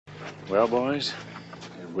Well, boys,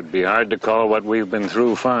 it would be hard to call what we've been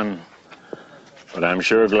through fun, but I'm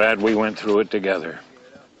sure glad we went through it together.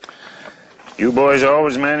 You boys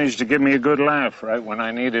always managed to give me a good laugh right when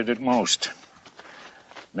I needed it most.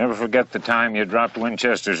 Never forget the time you dropped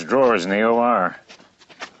Winchester's drawers in the OR.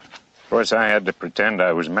 Of course, I had to pretend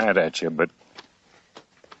I was mad at you, but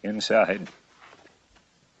inside,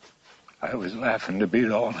 I was laughing to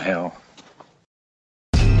beat all hell.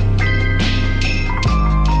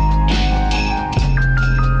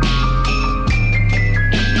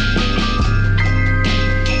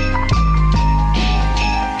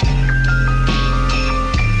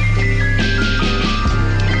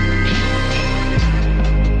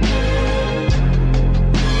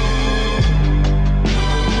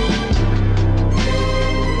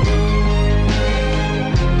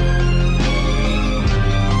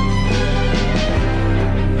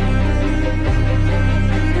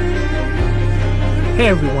 Hey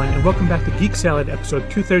everyone, and welcome back to Geek Salad, episode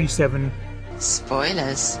 237.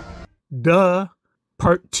 Spoilers. Duh,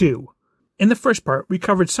 part 2. In the first part, we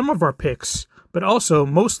covered some of our picks, but also,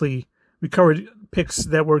 mostly, we covered picks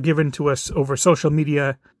that were given to us over social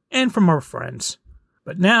media and from our friends.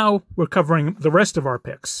 But now, we're covering the rest of our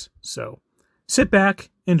picks. So, sit back,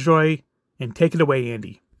 enjoy, and take it away,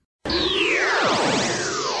 Andy.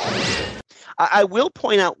 I will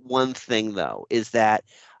point out one thing, though, is that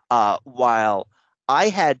while I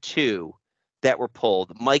had two that were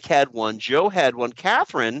pulled, Mike had one, Joe had one,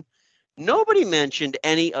 Katherine, nobody mentioned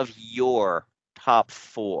any of your top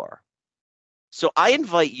four. So I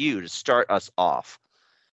invite you to start us off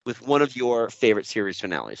with one of your favorite series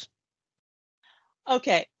finales.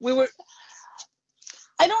 Okay,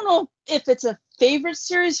 I don't know if it's a favorite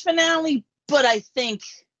series finale, but I think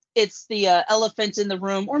it's the elephant in the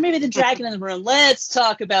room, or maybe the dragon in the room. Let's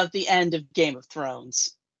talk about the end of Game of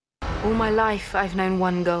Thrones. All my life, I've known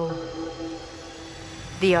one goal.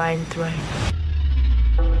 The Iron Throne.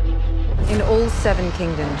 In all 7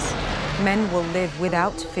 kingdoms, men will live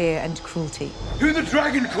without fear and cruelty. You're the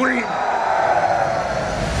Dragon Queen!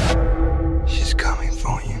 She's coming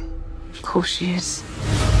for you. Of course she is.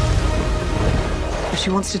 If she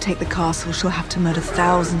wants to take the castle, she'll have to murder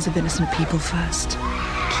thousands of innocent people first.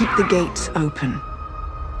 Keep the gates open.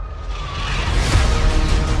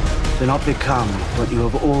 Do not become what you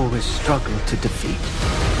have always struggled to defeat.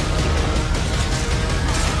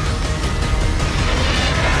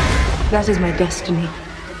 That is my destiny.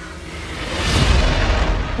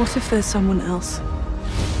 What if there's someone else?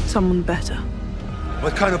 Someone better?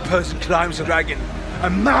 What kind of person climbs a dragon? A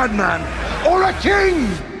madman or a king?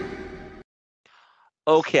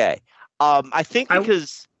 Okay. I think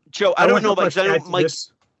because, Joe, I don't know about Mike.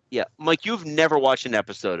 This. Yeah, Mike, you've never watched an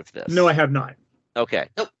episode of this. No, I have not. Okay.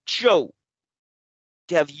 No, Joe,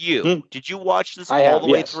 have you? Did you watch this I all have,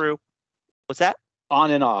 the way yes. through? What's that?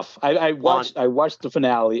 On and off. I watched the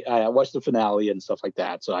finale. I watched the finale and stuff like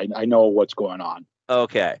that, so I know what's going on.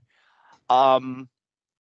 Okay.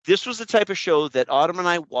 This was the type of show that Autumn and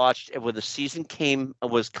I watched, and when the season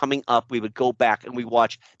was coming up, we would go back and we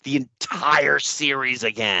watch the entire series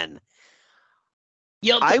again.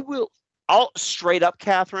 Yep. I'll straight up,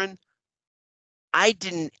 Katherine, I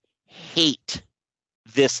didn't hate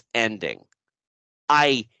this ending.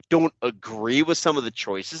 I don't agree with some of the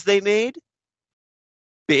choices they made.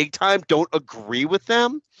 Big time, don't agree with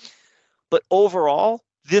them. But overall,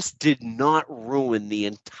 this did not ruin the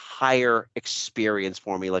entire experience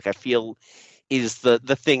for me. Like, I feel is the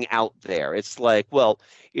thing out there. It's like, well,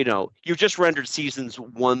 you've just rendered seasons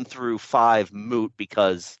 1 through 5 moot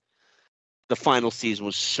because the final season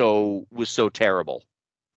was so terrible.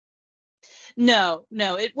 No,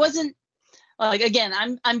 it wasn't. Like,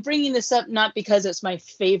 again, I'm bringing this up not because it's my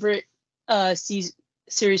favorite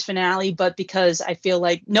series finale, but because I feel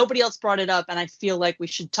like nobody else brought it up, and I feel like we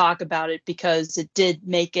should talk about it because it did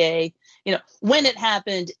make when it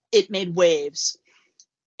happened, it made waves,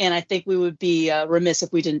 and I think we would be remiss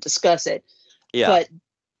if we didn't discuss it. Yeah.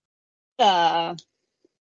 But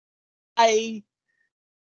I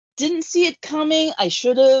didn't see it coming. I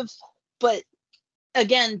should have, but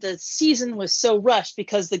again, the season was so rushed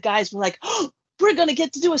because the guys were like, oh, we're going to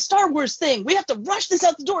get to do a Star Wars thing. We have to rush this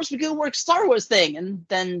out the door so we can work Star Wars thing. And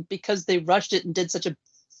then because they rushed it and did such a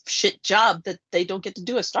shit job that they don't get to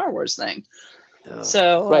do a Star Wars thing.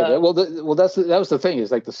 So right. That was the thing, is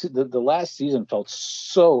like the last season felt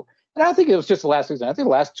so, and I don't think it was just the last season. I think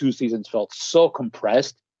the last 2 seasons felt so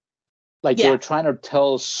compressed. Like they were trying to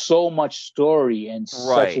tell so much story in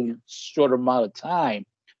such a short amount of time.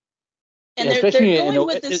 And they're going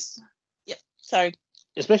with this. Sorry.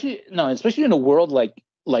 Especially in a world like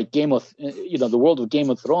Game of, the world of Game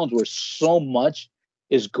of Thrones, where so much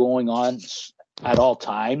is going on at all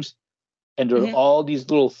times, and there are Mhm. all these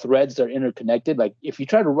little threads that are interconnected. Like if you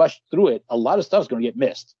try to rush through it, a lot of stuff's going to get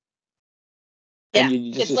missed. Yeah, And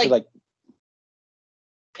you just it's like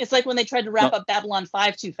it's like when they tried to wrap up Babylon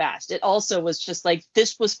 5 too fast. It also was just like,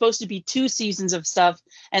 this was supposed to be 2 seasons of stuff,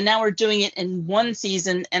 and now we're doing it in 1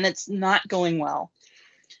 season, and it's not going well.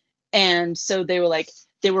 And so they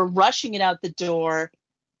were rushing it out the door.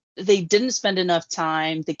 They didn't spend enough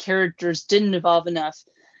time. The characters didn't evolve enough.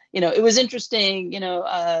 It was interesting.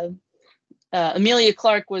 Amelia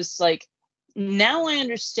Clark was like, now I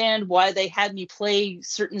understand why they had me play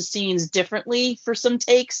certain scenes differently for some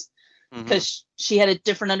takes, because she had a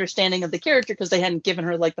different understanding of the character because they hadn't given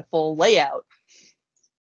her like the full layout.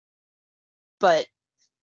 But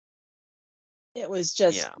it was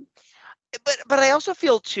just... Yeah. But I also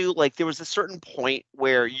feel too like there was a certain point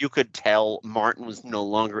where you could tell Martin was no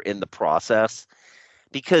longer in the process,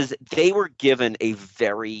 because they were given a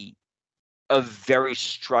very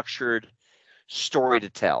structured story to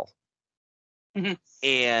tell.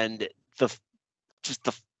 And the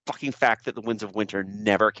fucking fact that the Winds of Winter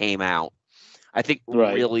never came out, I think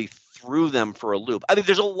really threw them for a loop. I mean,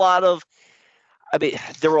 there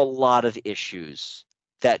were a lot of issues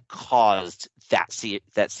that caused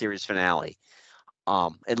that series finale,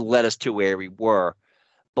 and led us to where we were.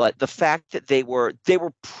 But the fact that they were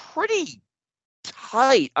pretty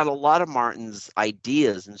tight on a lot of Martin's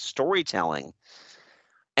ideas and storytelling,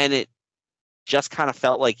 and it just kind of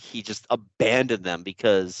felt like he just abandoned them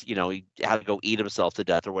because he had to go eat himself to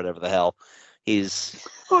death or whatever the hell he's.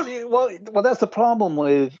 Well, that's the problem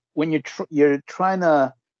with when you're trying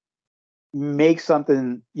to make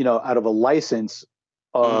something out of a license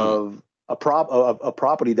of a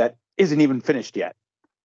property that isn't even finished yet.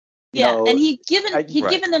 And he'd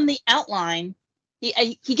given them the outline.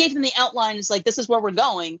 He gave them the outline. It's like, this is where we're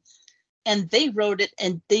going, and they wrote it,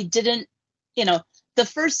 and they didn't. The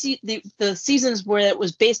first the seasons where it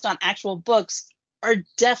was based on actual books are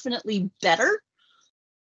definitely better,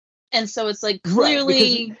 and so it's like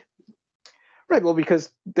clearly because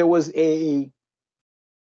there was an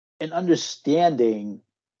understanding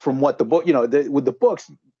from what the book, with the books,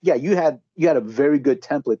 you had a very good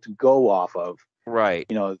template to go off of, right?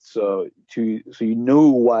 So you knew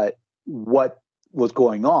what was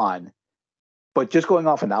going on, but just going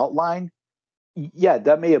off an outline,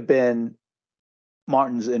 that may have been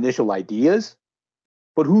Martin's initial ideas,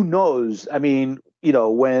 but who knows? I mean,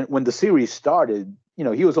 when the series started,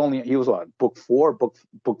 he was on book 4, book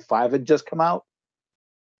 5 had just come out,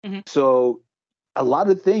 so a lot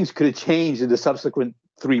of things could have changed in the subsequent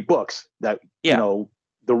 3 books that the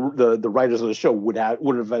writers of the show would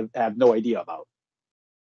have no idea about.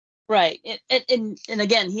 Right, and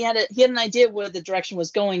again, he had an idea where the direction was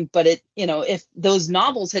going, but if those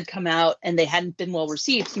novels had come out and they hadn't been well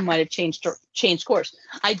received, he might have changed course.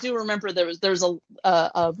 I do remember there was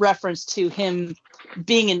a reference to him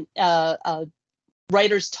being in a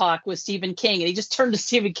writer's talk with Stephen King, and he just turned to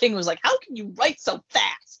Stephen King and was like, "How can you write so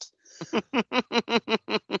fast?"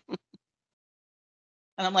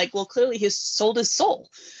 And I'm like, well, clearly he sold his soul.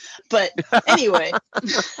 But anyway.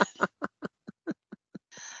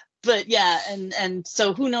 But yeah, and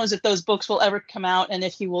so who knows if those books will ever come out, and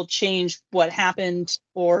if he will change what happened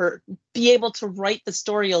or be able to write the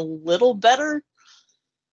story a little better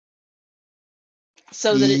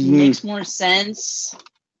so that it makes more sense.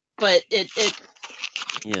 But it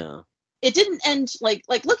didn't end like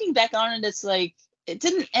looking back on it, it's like it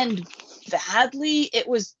didn't end badly. It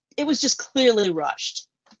was just clearly rushed.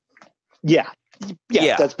 Yeah.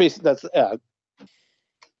 That's basically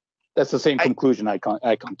that's the same conclusion I come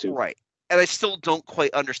to. Right. And I still don't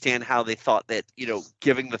quite understand how they thought that,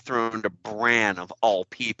 giving the throne to Bran of all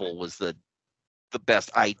people was the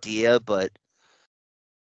best idea, but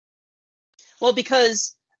well,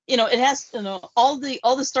 because it has all the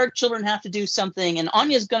Stark children have to do something, and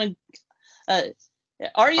Arya's going to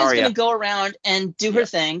go around and do her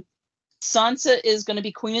thing. Sansa is going to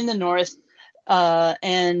be queen in the north,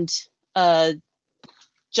 and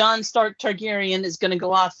Jon Stark Targaryen is going to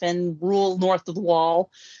go off and rule north of the Wall.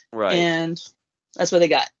 Right. And that's what they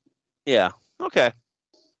got. Yeah. Okay.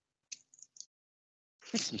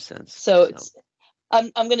 Makes some sense. So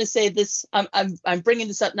I'm going to say this. I'm bringing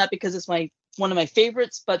this up not because it's one of my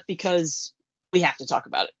favorites, but because we have to talk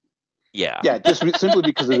about it. Yeah. Yeah. Just simply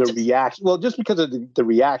because of the reaction. Well, just because of the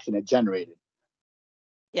reaction it generated.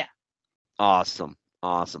 Yeah. Awesome.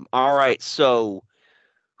 All right. So,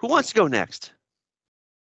 who wants to go next?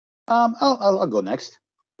 I'll go next.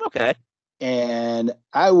 Okay. And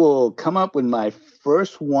I will come up with my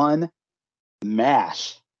first one,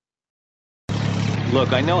 MASH.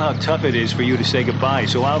 Look, I know how tough it is for you to say goodbye,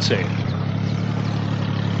 so I'll say it.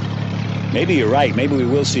 Maybe you're right. Maybe we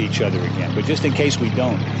will see each other again. But just in case we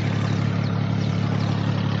don't,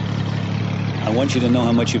 I want you to know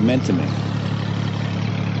how much you've meant to me.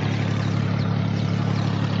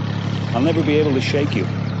 I'll never be able to shake you.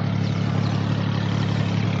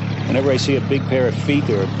 Whenever I see a big pair of feet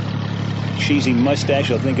or a cheesy mustache,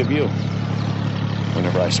 I'll think of you.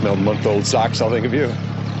 Whenever I smell month-old socks, I'll think of you.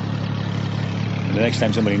 And the next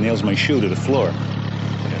time somebody nails my shoe to the floor.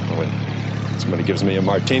 Yeah, when somebody gives me a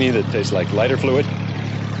martini that tastes like lighter fluid.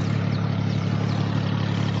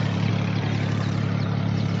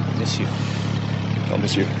 I miss you. I'll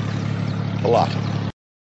miss you a lot.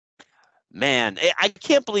 Man, I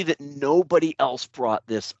can't believe that nobody else brought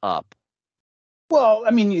this up. Well,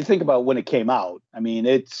 I mean, you think about when it came out. I mean,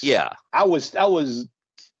 I was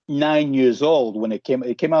 9 years old when it came.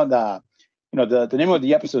 It came out. The name of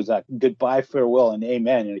the episode is "Goodbye, Farewell, and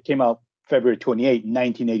Amen," and it came out February 28,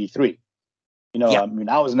 1983. I mean,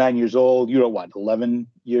 I was 9 years old. You were what, 11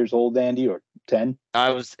 years old, Andy, or 10?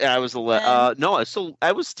 I was 11. No,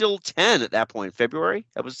 I was still 10 at that point. February,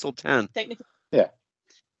 I was still 10. Technically, yeah.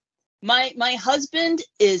 My husband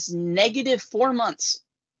is -4 months.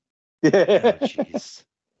 Jeez.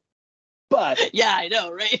 But yeah, I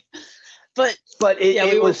know, right? But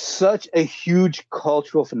it was such a huge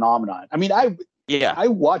cultural phenomenon. I mean, I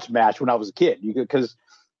watched MASH when I was a kid because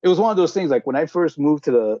it was one of those things. Like when I first moved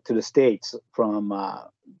to the States from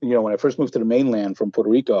when I first moved to the mainland from Puerto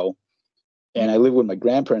Rico, and I lived with my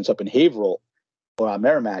grandparents up in Haverhill or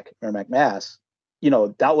Merrimack, Mass.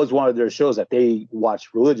 That was one of their shows that they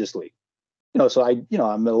watched religiously. So I'm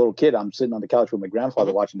a little kid. I'm sitting on the couch with my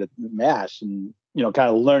grandfather watching the MASH and, kind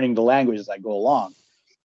of learning the language as I go along.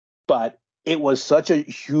 But it was such a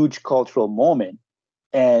huge cultural moment.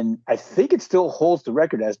 And I think it still holds the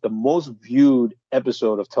record as the most viewed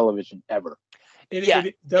episode of television ever.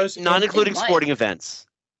 It does. Not including sporting events.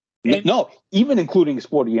 No, even including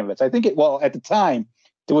sporting events. I think at the time,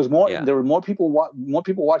 there was more. There were more people. More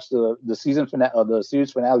people watched the season finale, the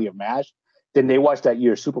series finale of MASH, than they watched that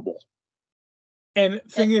year's Super Bowl. And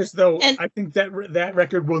thing is, though, I think that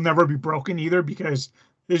record will never be broken either because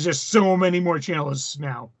there's just so many more channels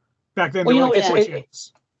now. Back then, there were like 4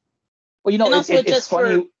 channels. Well, and also it's just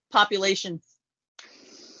funny. for population.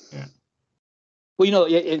 Yeah. Well,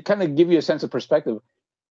 it kind of gives you a sense of perspective.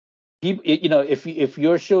 If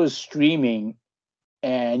your show is streaming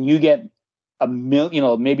and you get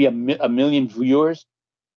maybe a million viewers,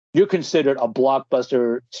 you're considered a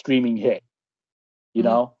blockbuster streaming hit.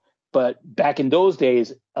 But back in those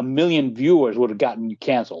days, a million viewers would have gotten you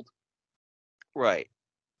canceled. Right.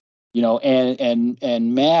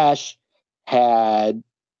 And MASH had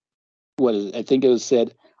I think it was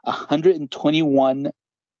said 121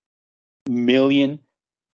 million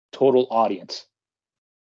total audience.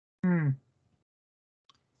 And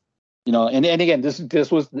again,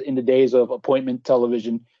 this was in the days of appointment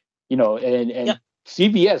television, and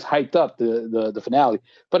CBS hyped up the finale.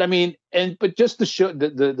 But I mean, but just the show,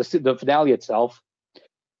 the finale itself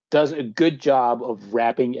does a good job of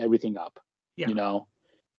wrapping everything up. Yeah.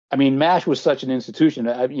 I mean, MASH was such an institution.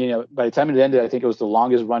 By the time it ended, I think it was the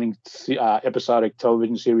longest running episodic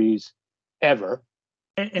television series ever.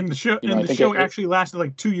 And the show actually lasted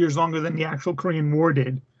like 2 years longer than the actual Korean War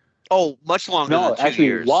did. Oh, much longer. No, than 2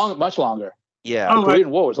 years. Much longer. Yeah. The Korean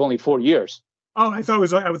War was only 4 years. Oh, I thought it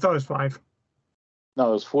was 5. No,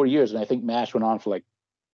 it was 4 years, and I think MASH went on for like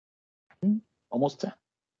almost 10,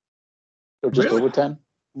 or just over 10.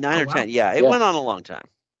 9 or 10. Yeah, it went on a long time.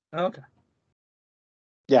 Oh, okay.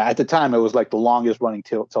 Yeah, at the time it was like the longest running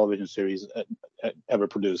television series ever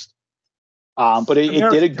produced. But it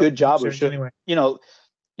did a good job of showing. Anyway.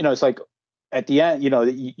 It's like at the end,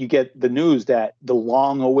 you get the news that the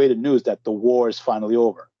long-awaited news that the war is finally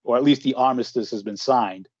over, or at least the armistice has been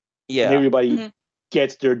signed. Yeah, and everybody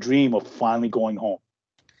gets their dream of finally going home.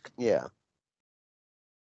 Yeah,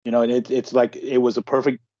 and it's like it was a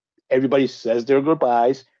perfect. Everybody says their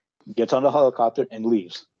goodbyes, gets on the helicopter, and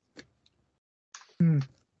leaves.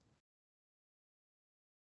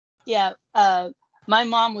 Yeah, my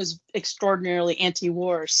mom was extraordinarily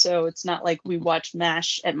anti-war, so it's not like we watched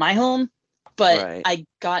MASH at my home. But I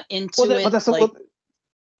got into it. But that's the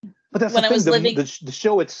thing. The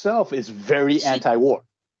show itself is very anti-war.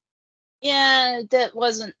 Yeah, that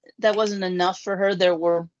wasn't enough for her. There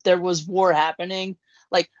was war happening.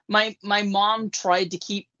 Like my mom tried to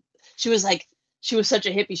keep. She was such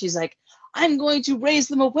a hippie. She's like, I'm going to raise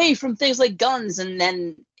them away from things like guns, and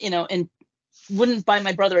then and wouldn't buy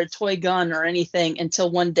my brother a toy gun or anything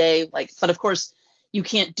until one day. But of course, you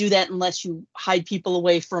can't do that unless you hide people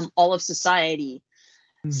away from all of society.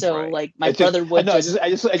 So like my brother would. I just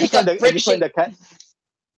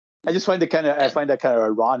find that kind of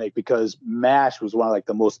ironic because MASH was one of like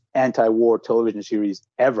the most anti-war television series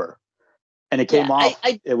ever, and it came off.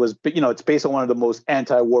 It was, it's based on one of the most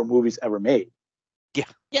anti-war movies ever made. Yeah.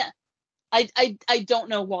 I don't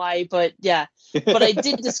know why, but yeah. But I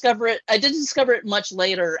did discover it. I did discover it much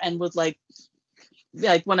later, and would like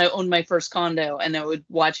when I owned my first condo, and I would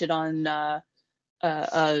watch it on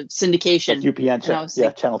syndication. Like UPN channel,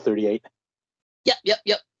 channel 38.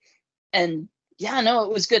 Yep. And yeah, no,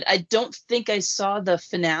 it was good. I don't think I saw the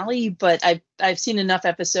finale, but I've seen enough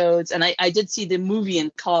episodes, and I did see the movie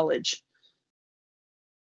in college.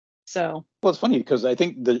 So well, it's funny because I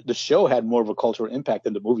think the show had more of a cultural impact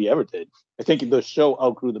than the movie ever did. I think the show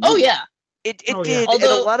outgrew the movie. Oh yeah, it did. Although, and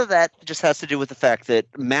a lot of that just has to do with the fact that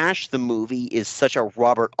MASH the movie is such a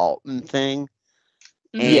Robert Altman thing,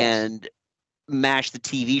 and MASH the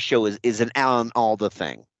TV show is an Alan Alda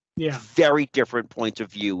thing. Yeah, very different points of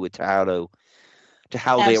view with how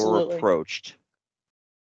they were approached.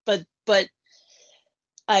 But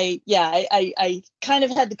I kind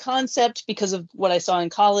of had the concept because of what I saw in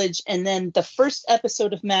college, and then the first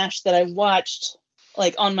episode of MASH that I watched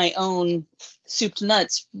like on my own, soup to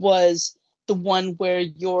nuts, was the one where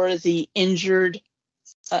you're the injured.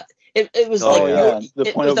 It was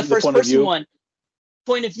the first person one,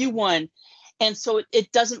 point of view one, and so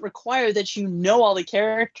it doesn't require that you know all the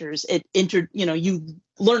characters. You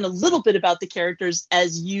learn a little bit about the characters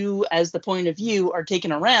as the point of view are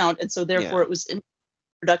taken around, and so therefore it was an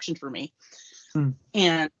introduction for me.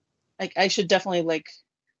 And like I should definitely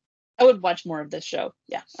I would watch more of this show.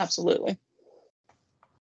 Yeah, absolutely.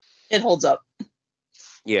 It holds up.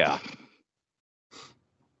 Yeah.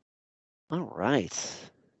 All right.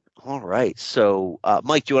 So,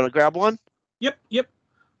 Mike, do you want to grab one? Yep.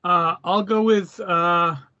 I'll go with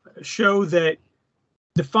a show that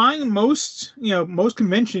defying most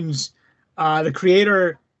conventions. The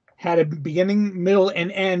creator had a beginning, middle,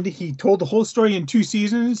 and end. He told the whole story in 2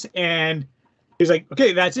 seasons, and he was like,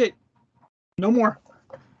 okay, that's it. No more.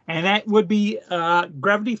 And that would be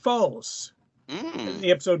Gravity Falls.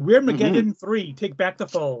 The episode Weirdmageddon 3, Take Back the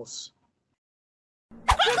Falls.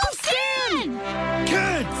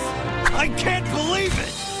 Kids! I can't believe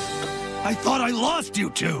it! I thought I lost you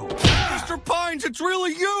two! Mr. Pines, it's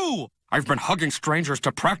really you! I've been hugging strangers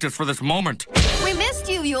to practice for this moment. We missed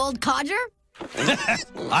you, you old codger.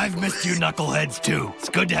 I've missed you knuckleheads too. It's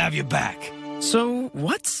good to have you back. So,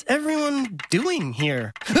 what's everyone doing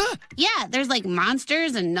here? Yeah, there's like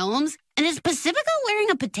monsters and gnomes. And is Pacifica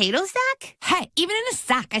wearing a potato sack? Hey, even in a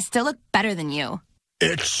sack, I still look better than you.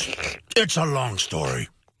 It's a long story.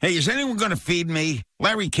 Hey, is anyone going to feed me?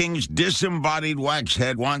 Larry King's disembodied wax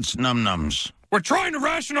head wants num-nums. We're trying to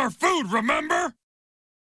ration our food, remember?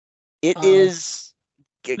 It is...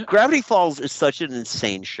 Gravity Falls is such an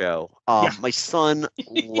insane show. My son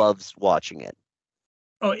loves watching it.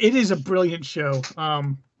 Oh, it is a brilliant show.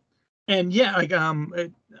 And yeah, why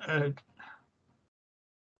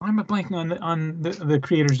am I blanking on the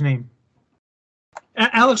creator's name?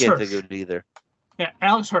 Alex Hirsch. Can't think of it either. Yeah,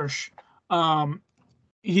 Alex Hirsch.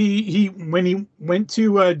 He when he went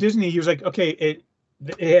to Disney, he was like, okay,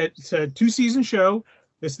 it's a 2-season show.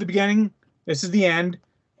 This is the beginning. This is the end.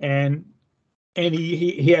 And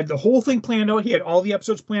he had the whole thing planned out. He had all the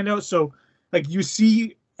episodes planned out. So like you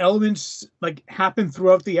see elements like happen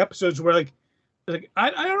throughout the episodes where like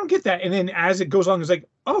I don't get that. And then as it goes along, it's like,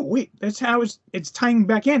 oh wait, that's how it's tying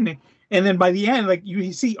back in. And then by the end, like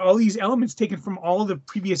you see all these elements taken from all the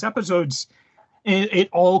previous episodes, and it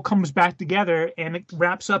all comes back together and it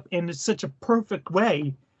wraps up in such a perfect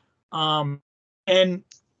way. And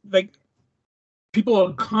like people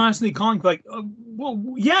are constantly calling like, oh, well,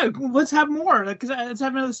 yeah, let's have more. Like, let's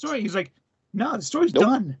have another story. He's like, no, the story's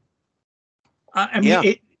done.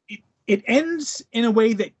 It ends in a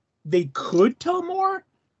way that they could tell more,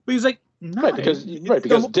 but he's like, no, because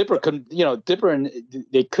Dipper and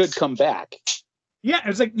they could come back. Yeah,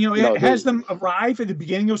 it's like it has them arrive at the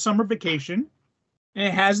beginning of summer vacation, and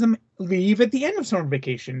it has them leave at the end of summer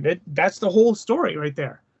vacation. That's the whole story right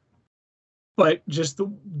there. But just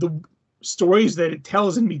the stories that it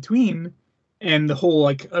tells in between, and the whole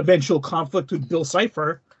like eventual conflict with Bill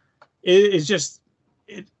Cipher, is just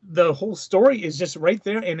the whole story is just right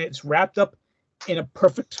there, and it's wrapped up in a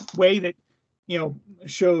perfect way that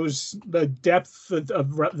shows the depth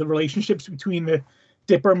of the relationships between the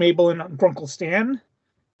Dipper, Mabel, and Grunkle Stan,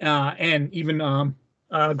 and even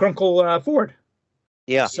Grunkle Ford.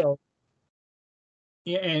 Yeah. So,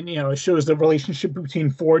 yeah, and it shows the relationship between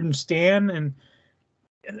Ford and Stan, and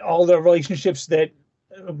all the relationships that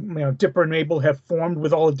Dipper and Mabel have formed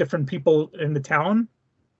with all the different people in the town.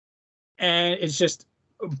 and it's just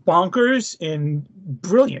bonkers and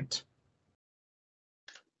brilliant.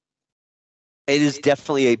 It is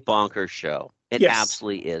definitely a bonkers show. It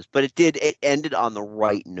absolutely is. But it ended on the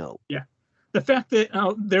right note. Yeah. The fact that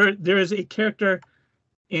there is a character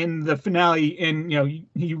in the finale, and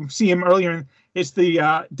you see him earlier, it's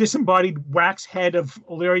the disembodied wax head of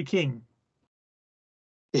Larry King.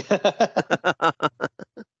 But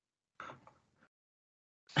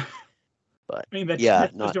I mean,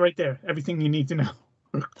 that's right there. Everything you need to know.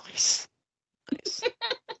 Nice.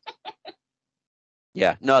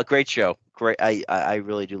 Yeah, no, great show. Great. I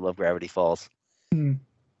really do love Gravity Falls.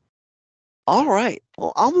 All right.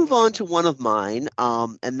 Well, I'll move on to one of mine,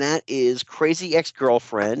 and that is Crazy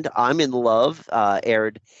Ex-Girlfriend. I'm in Love,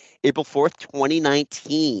 aired April 4th,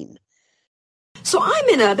 2019. So I'm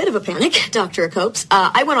in a bit of a panic, Dr. Copes.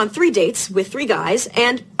 I went on 3 dates with 3 guys,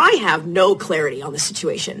 and I have no clarity on the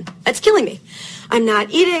situation. It's killing me. I'm not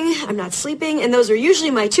eating, I'm not sleeping, and those are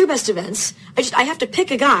usually my 2 best events. I have to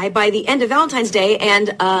pick a guy by the end of Valentine's Day, and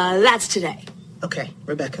that's today. Okay,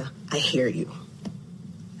 Rebecca, I hear you.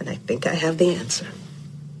 And I think I have the answer.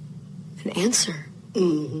 An answer?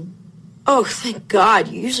 Mm-hmm. Oh, thank God.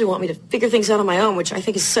 You usually want me to figure things out on my own, which I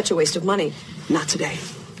think is such a waste of money. Not today.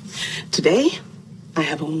 Today, I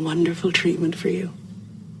have a wonderful treatment for you.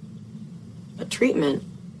 A treatment?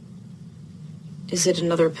 Is it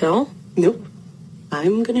another pill? Nope.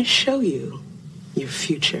 I'm going to show you your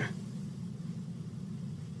future.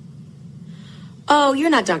 Oh, you're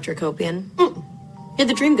not Dr. Copian. You're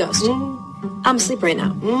the dream ghost. I'm asleep right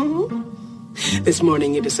now. This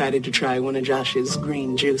morning you decided to try one of Josh's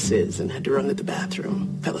green juices and had to run to the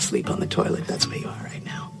bathroom. Fell asleep on the toilet. That's where you are right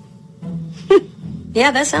now. Yeah,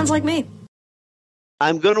 that sounds like me.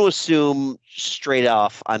 I'm going to assume straight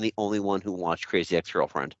off I'm the only one who watched Crazy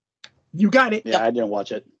Ex-Girlfriend. You got it. Yeah, I didn't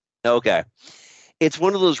watch it. Okay. It's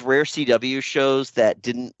one of those rare CW shows that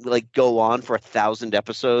didn't go on for 1,000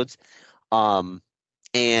 episodes. And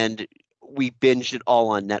we binged it all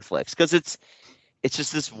on Netflix because it's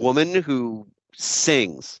just this woman who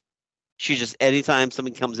sings. She just, anytime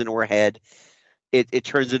something comes into her head, it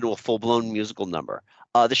turns into a full-blown musical number.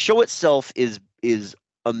 The show itself is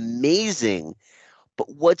amazing, but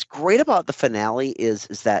what's great about the finale is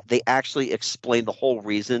that they actually explain the whole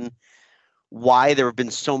reason why there have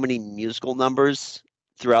been so many musical numbers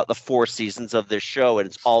throughout the 4 seasons of this show, and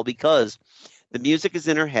it's all because the music is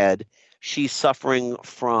in her head. She's suffering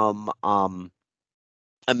from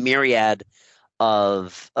a myriad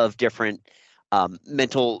of different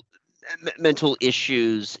mental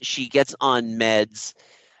issues. She gets on meds.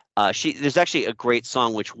 There's actually a great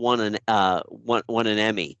song which won an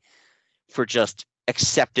Emmy for just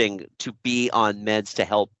accepting to be on meds to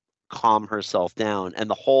help calm herself down. And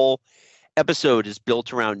the whole episode is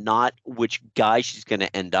built around not which guy she's going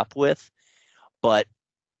to end up with, but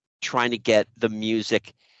trying to get the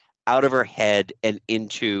music out of her head and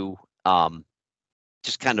into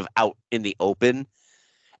just kind of out in the open.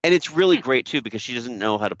 And it's really great too because she doesn't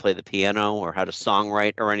know how to play the piano or how to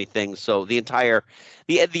songwrite or anything. So the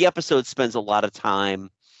episode spends a lot of time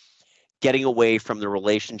getting away from the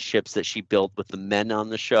relationships that she built with the men on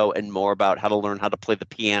the show and more about how to learn how to play the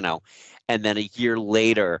piano. And then a year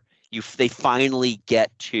later, they finally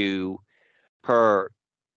get to her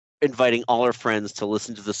inviting all her friends to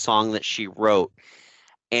listen to the song that she wrote.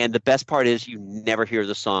 And the best part is you never hear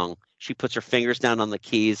the song. She puts her fingers down on the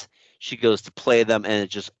keys. She goes to play them, and it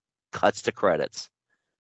just cuts to credits.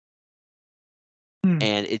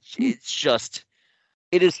 And it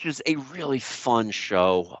is just a really fun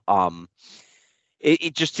show.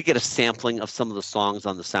 Just to get a sampling of some of the songs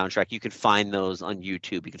on the soundtrack, you can find those on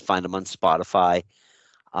YouTube. You can find them on Spotify.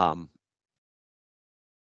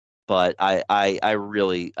 But I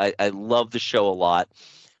really love the show a lot.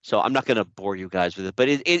 So I'm not going to bore you guys with it, but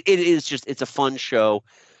it's a fun show.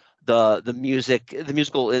 The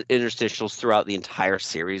musical interstitials throughout the entire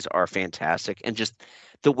series are fantastic, and just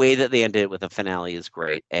the way that they ended it with a finale is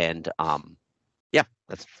great. And yeah,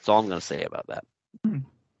 that's all I'm going to say about that. All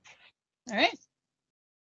right.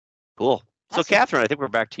 Cool. Awesome. So Catherine, I think we're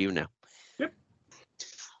back to you now. Yep.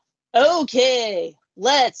 Okay,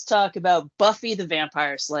 let's talk about Buffy the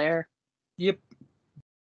Vampire Slayer. Yep.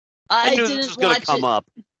 I knew this was going to come up.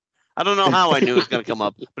 I don't know how I knew it was going to come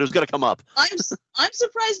up, but it was going to come up. I'm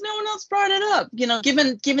surprised no one else brought it up. You know,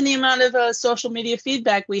 given the amount of social media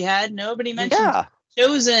feedback we had, nobody mentioned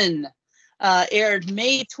Chosen. Aired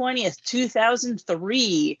May 20th,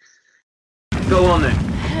 2003. Go on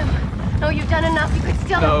then. No, you've done enough. You could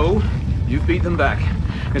still. No, you've beat them back.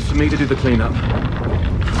 It's for me to do the cleanup.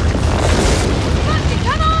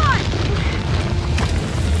 Come on!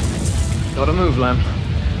 Gotta move, Lamb.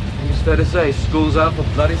 You It's fair to say, school's out for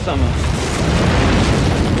bloody summer.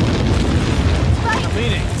 I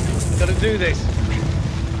mean it. Gotta do this.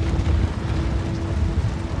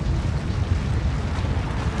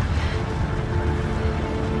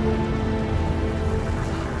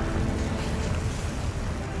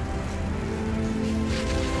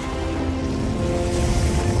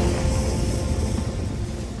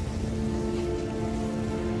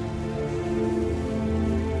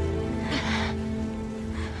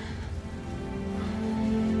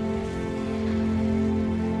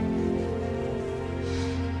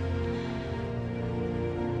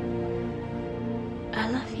 I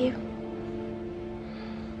love you.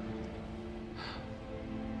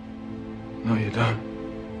 No, you don't.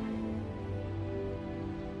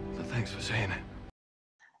 But thanks for saying it.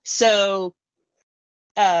 So,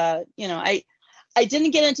 I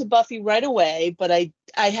didn't get into Buffy right away, but I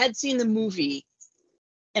had seen the movie,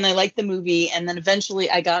 and I liked the movie, and then eventually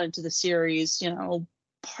I got into the series,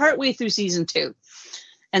 partway through season 2,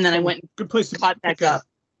 and then I went good place to caught back up.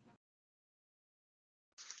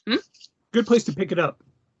 Good place to pick it up.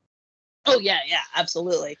 Oh yeah,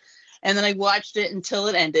 absolutely. And then I watched it until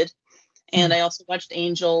it ended, and I also watched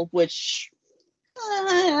Angel, which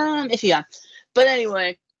iffy on. But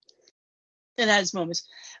anyway, it has moments.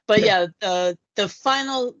 But yeah, the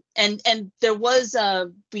final and there was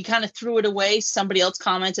we kind of threw it away. Somebody else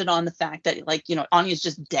commented on the fact that Anya's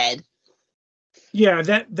just dead. Yeah,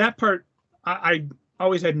 that part I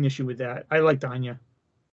always had an issue with that. I liked Anya.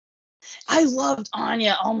 I loved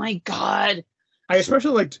Anya. Oh my god. I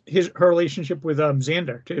especially liked her relationship with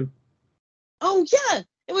Xander too. Oh yeah,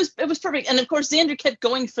 it was perfect. And of course Xander kept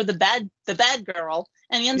going for the bad girl,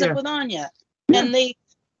 and he ends up with Anya. Yeah. And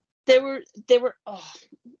they were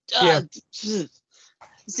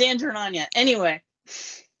Xander and Anya. Anyway.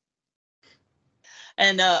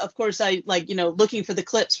 And of course I looking for the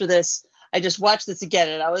clips for this. I just watched this again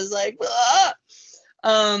and I was like, ah!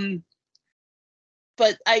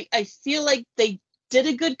 But I feel like they did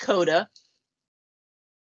a good coda.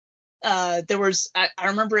 There was, I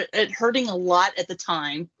remember it hurting a lot at the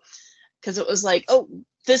time because it was like, oh,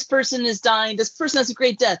 this person is dying. This person has a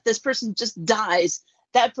great death. This person just dies.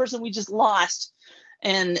 That person we just lost.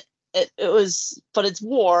 And it was, but it's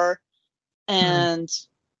war. And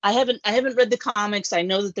I haven't read the comics. I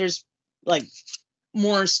know that there's like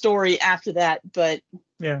more story after that, but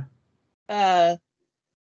yeah.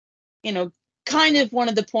 Kind of one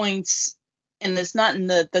of the points, and it's not in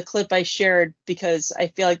the clip I shared because I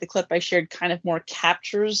feel like the clip I shared kind of more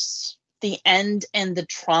captures the end and the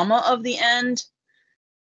trauma of the end.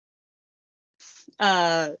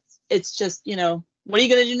 It's just, what are you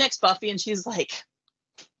going to do next, Buffy? And she's like,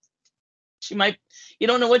 you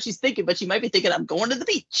don't know what she's thinking, but she might be thinking, I'm going to the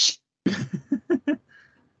beach.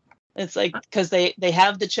 It's like, because they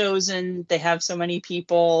have the Chosen, they have so many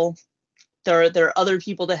people, there are other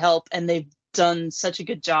people to help, and they've done such a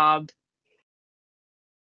good job.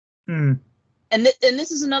 And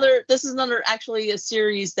this is another actually a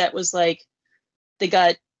series that was like, they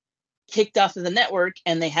got kicked off of the network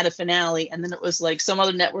and they had a finale, and then it was like some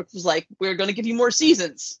other network was like, we're going to give you more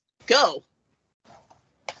seasons, go.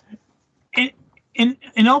 And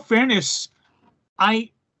in all fairness,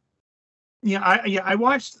 I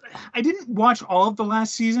watched, I didn't watch all of the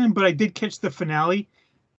last season, but I did catch the finale,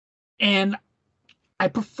 and I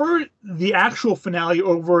prefer the actual finale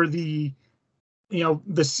over the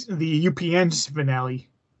UPN's finale.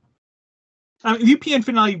 The UPN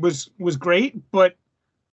finale was great, but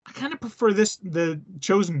I kind of prefer the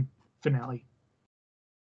Chosen finale.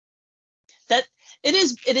 That it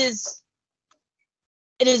is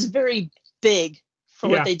very big for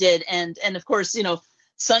what they did, and of course,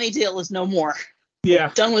 Sunnydale is no more. Yeah,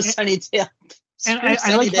 done with Sunnydale. And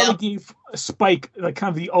I like how they gave Spike like kind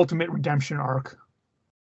of the ultimate redemption arc.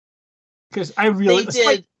 Because I really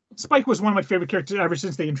Spike was one of my favorite characters ever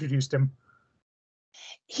since they introduced him.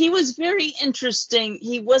 He was very interesting.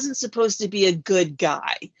 He wasn't supposed to be a good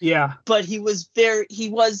guy. Yeah. But the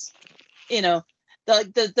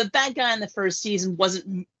bad guy in the first season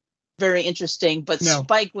wasn't very interesting, but no.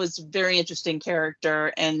 Spike was a very interesting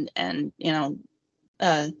character, and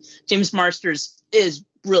James Marsters is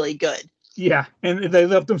really good. Yeah, and they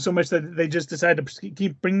loved him so much that they just decided to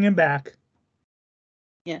keep bringing him back.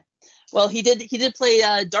 Yeah. Well, he did play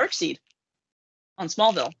Darkseid on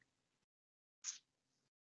Smallville.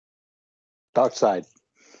 Darkseid.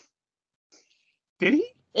 Did he?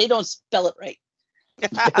 They don't spell it right.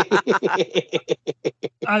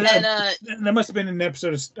 That must have been an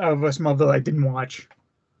episode of Smallville I didn't watch.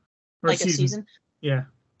 Or like a season? Yeah.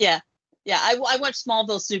 Yeah. Yeah, I watched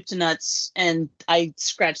Smallville Soup to Nuts, and I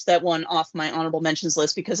scratched that one off my honorable mentions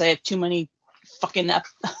list because I have too many fucking.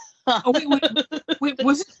 Wait,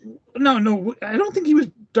 was it? No, I don't think he was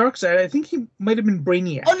Darkseid. I think he might have been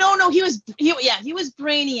Brainiac. Oh no, he was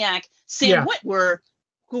Brainiac. Sam Witwer,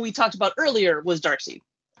 who we talked about earlier, was Darkseid.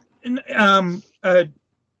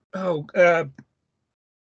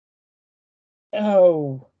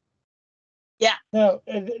 Yeah. No,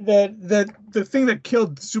 the thing that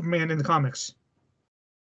killed Superman in the comics.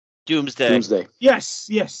 Doomsday. Yes,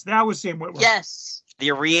 that was Sam Witwer. Yes.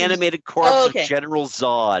 The reanimated corpse of General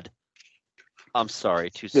Zod. I'm sorry,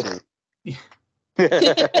 too soon. I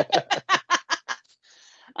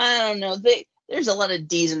don't know. There's a lot of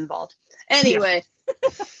D's involved. Anyway.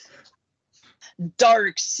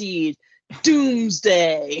 Darkseid.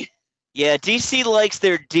 Doomsday. Yeah, DC likes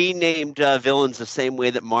their D-named villains the same way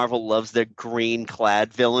that Marvel loves their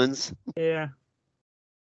green-clad villains. Yeah.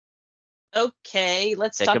 Okay,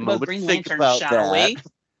 let's talk about Green Lantern, shall we?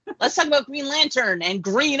 Let's talk about Green Lantern and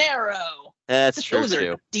Green Arrow. That's true, Those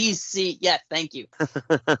too. are DC. Yeah, thank you.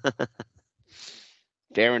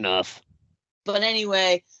 Fair enough. But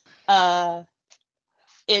anyway,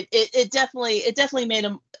 it definitely made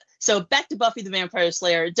him. So back to Buffy the Vampire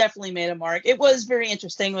Slayer, it definitely made a mark. It was very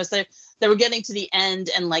interesting. They were getting to the end,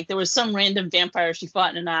 and like there was some random vampire she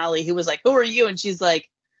fought in an alley who was like, "Who are you?" And she's like,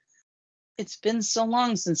 "It's been so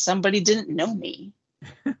long since somebody didn't know me."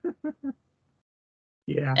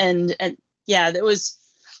 Yeah. And yeah, there was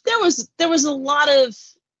a lot of,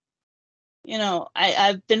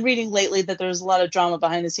 I've been reading lately that there was a lot of drama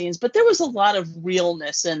behind the scenes, but there was a lot of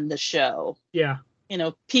realness in the show. Yeah.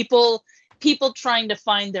 People trying to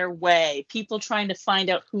find their way, people trying to find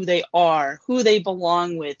out who they are, who they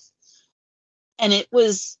belong with. And it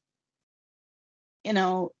was,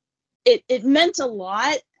 it meant a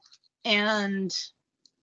lot. And,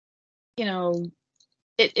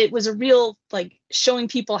 it was a real, like, showing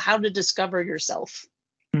people how to discover yourself.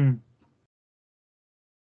 And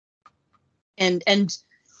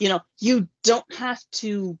you don't have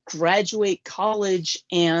to graduate college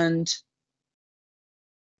and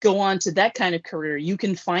go on to that kind of career. You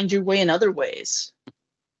can find your way in other ways.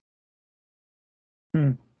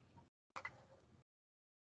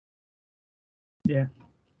 Yeah.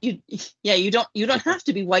 You don't have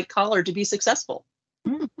to be white collar to be successful.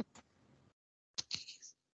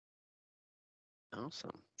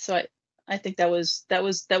 Awesome. So I think that was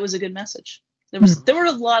a good message. There were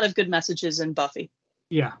a lot of good messages in Buffy.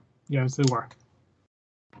 Yeah. Yes, there were.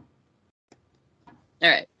 All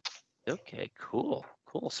right. Okay, cool.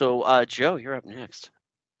 So, Joe, you're up next.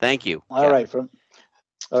 Thank you. All right. For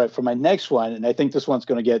my next one, and I think this one's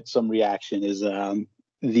going to get some reaction, is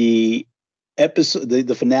the episode,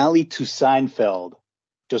 the finale to Seinfeld,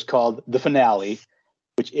 just called The Finale,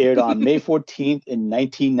 which aired on May 14th in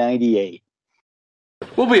 1998.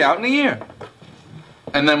 We'll be out in a year.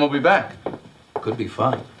 And then we'll be back. Could be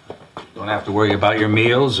fun. Don't have to worry about your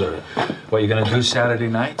meals or what you're going to do Saturday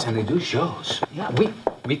nights. And they do shows. Yeah,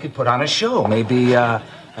 we could put on a show. Maybe Bye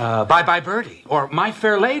Bye Birdie or My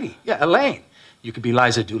Fair Lady. Yeah, Elaine. You could be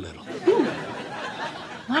Liza Doolittle.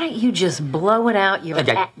 Why don't you just blow it out your...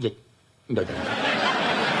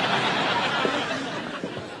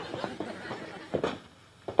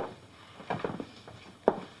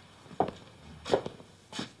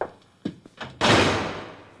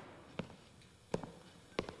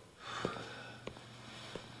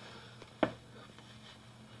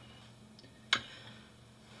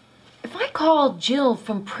 Called Jill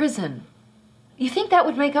from prison. You think that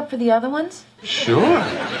would make up for the other ones? Sure.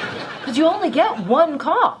 Because you only get one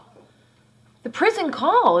call. The prison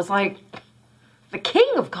call is like the king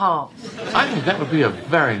of calls. I think that would be a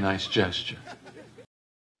very nice gesture.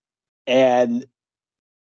 And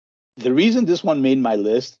the reason this one made my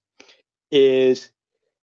list is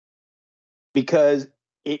because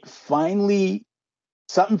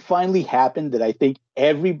something finally happened that I think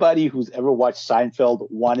everybody who's ever watched Seinfeld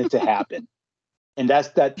wanted to happen. And that's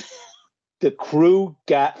that the crew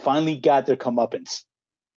finally got their comeuppance.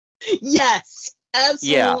 Yes,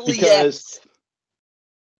 absolutely. Yeah, because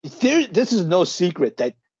this is no secret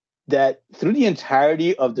that through the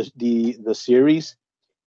entirety of the series,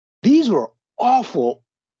 these were awful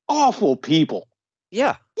people.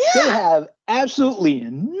 Yeah. They have absolutely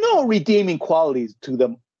no redeeming qualities to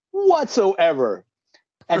them whatsoever.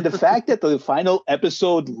 And the fact that the final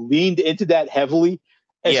episode leaned into that heavily,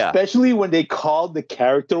 especially when they called the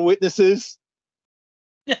character witnesses.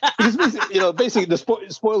 Because basically the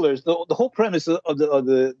spoilers, the whole premise of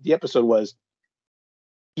the episode was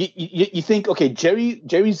you think, okay,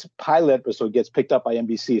 Jerry's pilot episode gets picked up by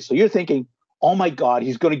NBC. So you're thinking, oh my God,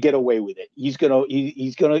 he's going to get away with it. He's going to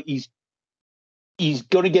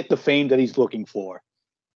get the fame that he's looking for.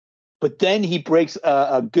 But then he breaks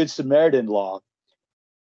a Good Samaritan law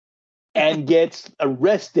and gets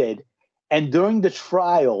arrested. And during the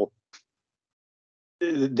trial,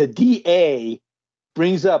 the DA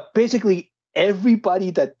brings up basically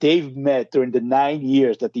everybody that they've met during the 9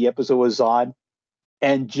 years that the episode was on,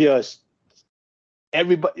 and just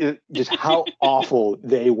everybody, just how awful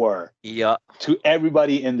they were to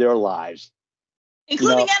everybody in their lives.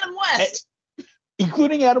 Including Adam West.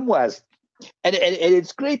 Including Adam West. And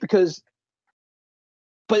it's great because,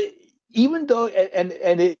 but even though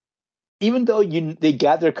they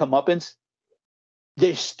got their comeuppance,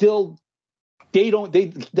 the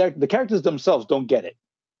characters themselves don't get it.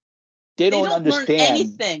 They don't understand learn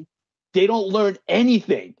anything. They don't learn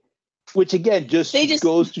anything, which again just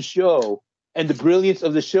goes to show. And the brilliance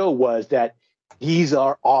of the show was that these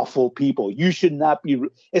are awful people. You should not be.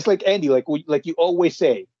 It's like Andy, like you always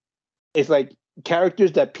say, it's like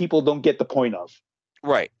characters that people don't get the point of.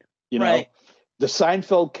 Right. You know, the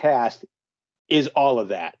Seinfeld cast is all of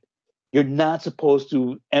that. You're not supposed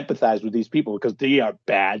to empathize with these people because they are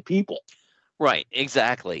bad people. Right.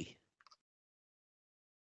 Exactly.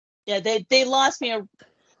 Yeah, they lost me.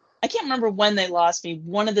 I can't remember when they lost me.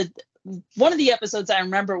 One of the episodes I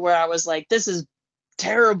remember where I was like, "This is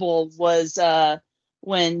terrible," was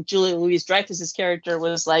when Julia Louis-Dreyfus's character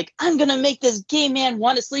was like, "I'm gonna make this gay man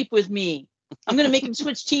want to sleep with me. I'm gonna make him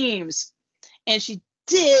switch teams," and she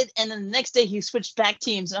did. And then the next day he switched back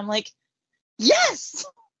teams, and I'm like, "Yes,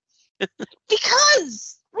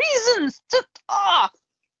 because reasons to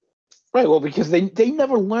Right. Well, because they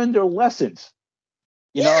never learned their lessons,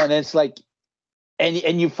 you know, and it's like,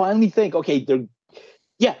 and you finally think, okay, they're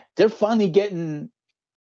finally getting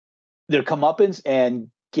their comeuppance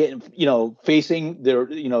and getting, facing their,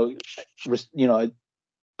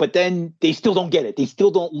 but then they still don't get it. They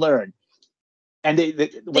still don't learn. And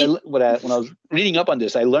when I was reading up on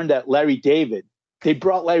this, I learned that they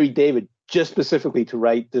brought Larry David just specifically to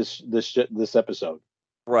write this episode.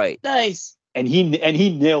 Right. Nice. And he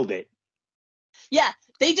nailed it. Yeah,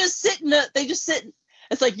 they just sit.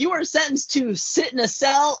 It's like you are sentenced to sit in a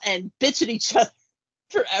cell and bitch at each other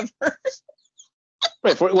forever.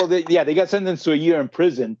 Right. They got sentenced to a year in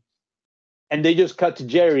prison, and they just cut to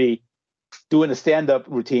Jerry doing a stand-up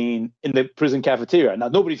routine in the prison cafeteria. Now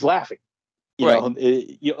nobody's laughing.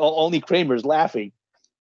 Only Kramer's laughing,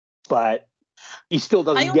 but he still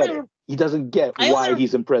doesn't get it. He doesn't get why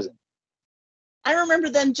he's in prison. I remember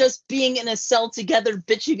them just being in a cell together,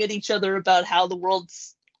 bitching at each other about how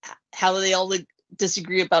they all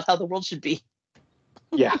disagree about how the world should be.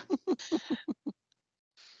 Yeah.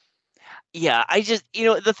 Yeah, I just,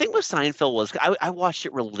 the thing with Seinfeld was I watched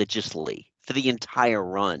it religiously for the entire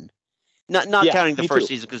run. Not counting the first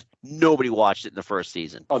season, because nobody watched it in the first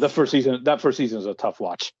season. Oh, that first season is a tough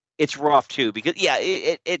watch. It's rough too, because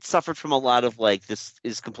it suffered from a lot of like, this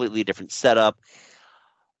is completely a different setup.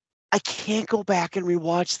 I can't go back and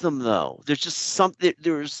rewatch them though. There's just something.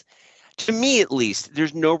 To me at least,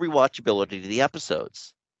 there's no rewatchability to the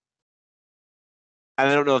episodes. And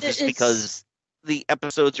I don't know if it's because the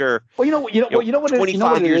episodes are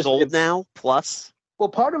 25 years old now plus. Well,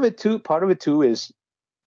 part of it too is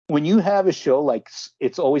when you have a show like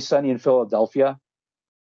It's Always Sunny in Philadelphia,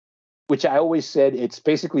 which I always said it's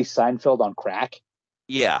basically Seinfeld on crack.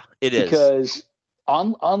 Yeah, it is. Because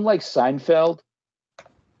unlike Seinfeld,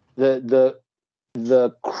 the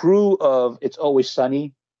crew of It's Always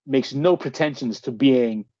Sunny makes no pretensions to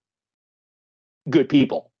being good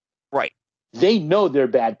people. Right. They know they're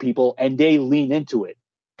bad people and they lean into it.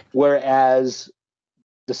 Whereas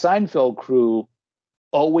the Seinfeld crew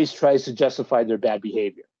always tries to justify their bad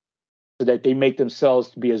behavior so that they make themselves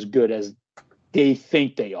to be as good as they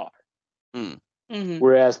think they are. Mm-hmm.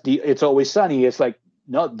 Whereas It's Always Sunny, it's like,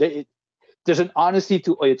 no, there's an honesty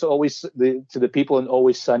to the people in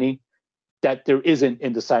Always Sunny that there isn't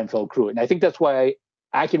in the Seinfeld crew. And I think that's why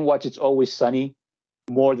I can watch It's Always Sunny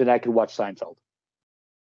more than I can watch Seinfeld.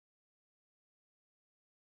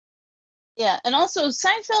 Yeah, and also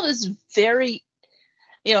Seinfeld is very,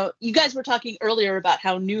 you guys were talking earlier about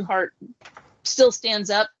how Newhart still stands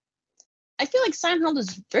up. I feel like Seinfeld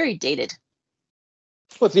is very dated.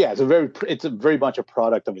 Well, yeah, it's a very much a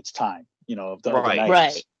product of its time, of the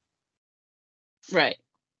 90s. Right.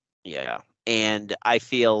 Yeah, and I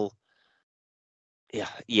feel,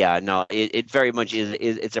 it very much is.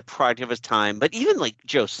 It's a product of its time. But even like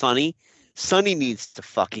Joe, Sonny needs to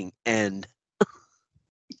fucking end.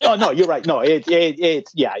 Oh no, you're right. No, it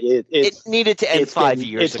needed to end 5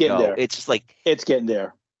 years ago. There. It's just like it's getting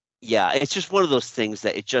there. Yeah, it's just one of those things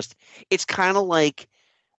that it's kind of like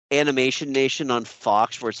Animation Nation on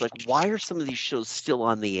Fox, where it's like, why are some of these shows still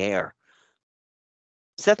on the air?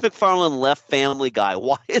 Seth MacFarlane left Family Guy.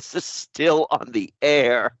 Why is this still on the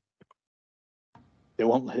air? They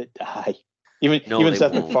won't let it die. Even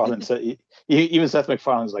Seth MacFarlane said. Even Seth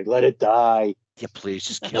MacFarlane's like, let it die. Yeah, please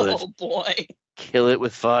just kill it. Oh boy, kill it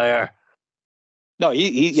with fire. No,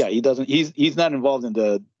 he doesn't. He's not involved in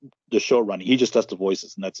the show running. He just does the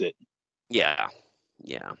voices, and that's it. Yeah.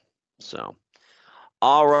 So,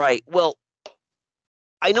 all right. Well,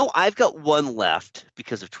 I know I've got one left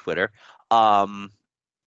because of Twitter.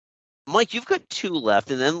 Mike, you've got two left,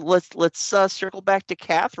 and then let's circle back to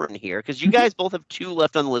Katherine here, because you guys both have two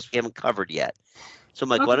left on the list we haven't covered yet. So,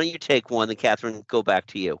 Mike, why don't you take one, then Katherine, go back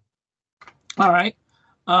to you. All right.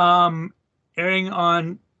 Airing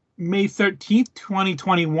on May 13th,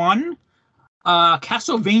 2021.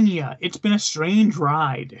 Castlevania, It's Been a Strange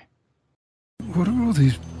Ride. What are all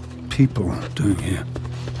these people doing here?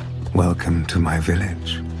 Welcome to my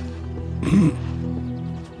village.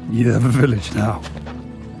 You have a village now.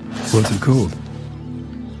 What's it called?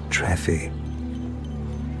 Treffy.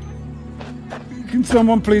 Can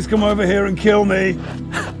someone please come over here and kill me?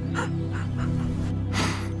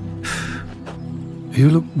 You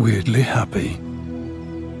look weirdly happy.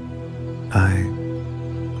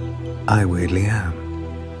 I weirdly am.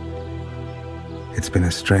 It's been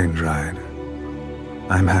a strange ride.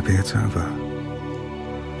 I'm happy it's over.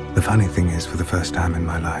 The funny thing is, for the first time in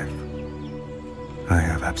my life, I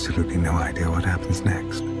have absolutely no idea what happens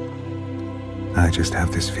next. I just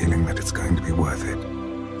have this feeling that it's going to be worth it.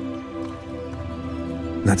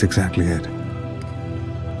 That's exactly it.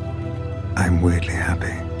 I'm weirdly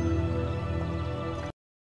happy.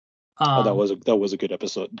 That was a good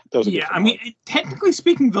episode. That was a good I mean, technically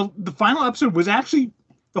speaking, the final episode was actually,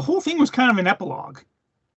 the whole thing was kind of an epilogue,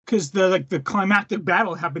 because the climactic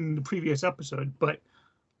battle happened in the previous episode, but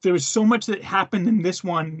there was so much that happened in this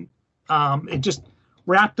one. It just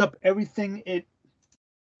wrapped up everything. It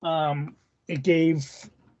kind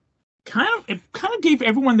of gave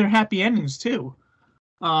everyone their happy endings too.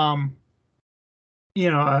 In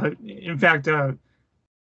fact,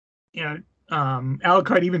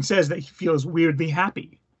 Alucard even says that he feels weirdly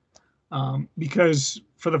happy, because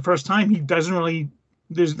for the first time he doesn't really.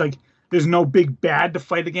 There's no big bad to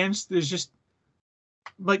fight against. There's just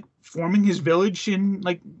like forming his village and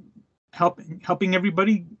like helping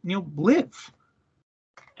everybody live.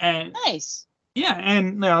 And nice. Yeah,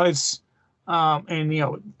 and it's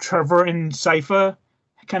Trevor and Sypha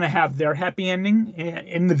kind of have their happy ending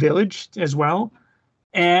in the village as well,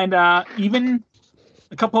 and even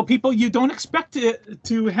a couple of people you don't expect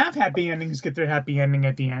to have happy endings get their happy ending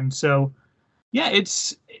at the end. So, yeah,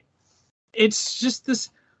 it's just this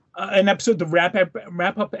an episode to wrap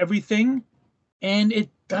up everything, and it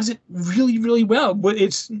does it really, really well. But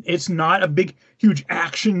it's not a big, huge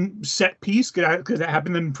action set piece because that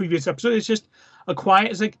happened in the previous episode. It's just a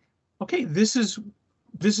quiet. It's like, okay, this is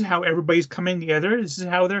how everybody's coming together. This is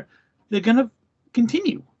how they're gonna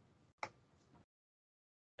continue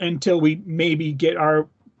until we maybe get our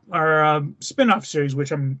spin-off series,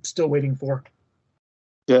 which I'm still waiting for.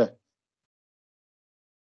 Yeah.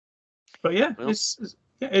 But yeah,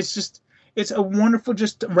 it's a wonderful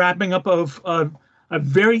just wrapping up of a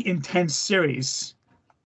very intense series.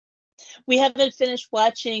 We haven't finished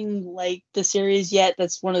watching like the series yet.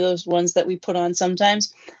 That's one of those ones that we put on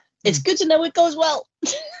sometimes. It's good to know it goes well.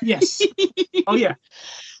 Yes. Oh yeah.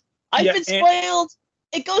 I've been spoiled.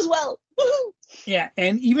 It goes well. Woohoo! Yeah,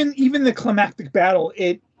 and even the climactic battle,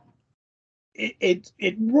 it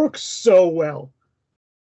works so well.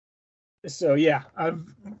 So yeah, I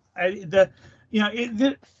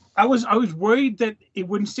was worried that it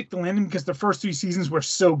wouldn't stick the landing because the first 3 seasons were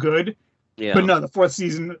so good. Yeah. But no, the 4th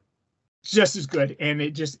season just as good, and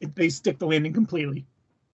they stick the landing completely.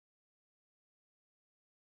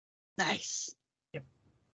 Nice. Yep.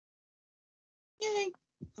 Yay.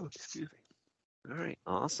 Oh, excuse me. All right,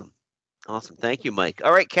 awesome. Thank you, Mike.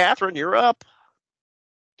 All right, Katherine, you're up.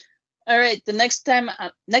 All right, the next one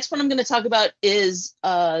I'm going to talk about is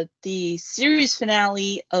the series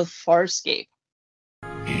finale of Farscape.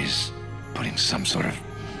 He's putting some sort of,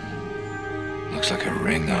 looks like a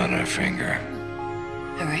ring on her finger.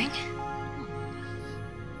 A ring?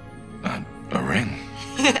 A ring.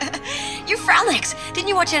 You're Frolix. Didn't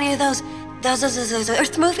you watch any of those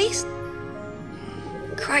Earth movies?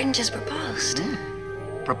 Crichton just proposed.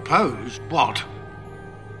 Proposed? What?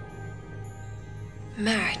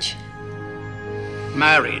 Marriage.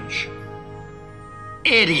 Marriage?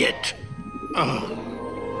 Idiot!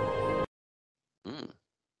 Oh.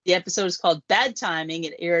 The episode is called Bad Timing.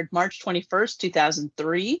 It aired March 21st,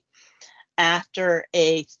 2003, after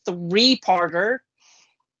a 3-parter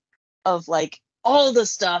of like all the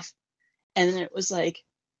stuff. And then it was like,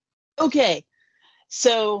 okay.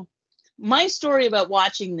 So my story about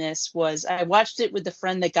watching this was I watched it with the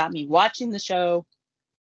friend that got me watching the show.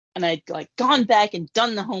 And I'd like gone back and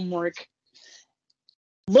done the homework,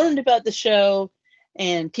 learned about the show,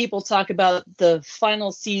 and people talk about the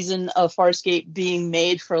final season of Farscape being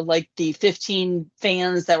made for like the 15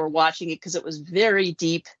 fans that were watching it because it was very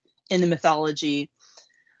deep in the mythology.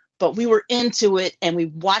 But we were into it, and we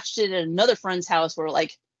watched it at another friend's house. We're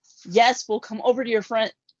like, yes, we'll come over to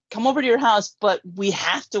your house, but we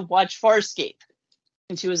have to watch Farscape.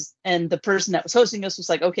 And the person that was hosting us was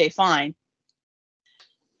like, okay, fine.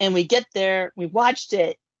 And we get there, we watched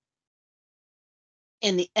it,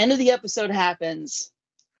 and the end of the episode happens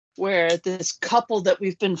where this couple that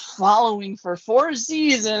we've been following for 4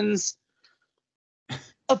 seasons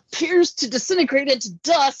appears to disintegrate into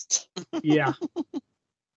dust. Yeah.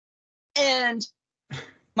 And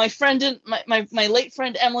my friend and my late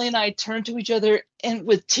friend Emily and I turned to each other and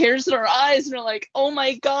with tears in our eyes, and we're like, oh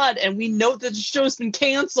my God. And we know that the show's been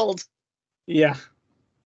canceled. Yeah.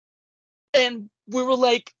 And we were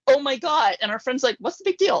like, oh my God. And our friend's like, what's the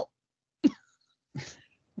big deal?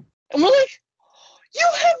 And we're like, you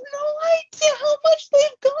have no idea how much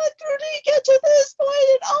they've gone through to get to this point.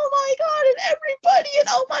 And oh my God. And everybody. And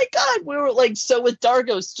oh my God. We were like, so with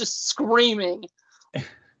Dargos just screaming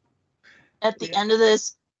at the end of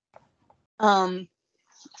this.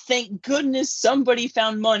 Thank goodness somebody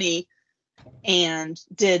found money and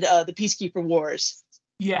did the Peacekeeper Wars.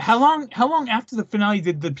 Yeah. How long after the finale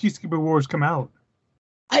did the Peacekeeper Wars come out?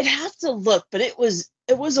 I'd have to look, but it was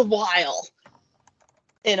a while.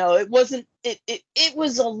 You know, it wasn't. It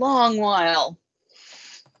was a long while.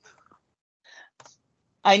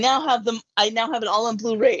 I now have it all on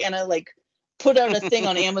Blu-ray, and I like put out a thing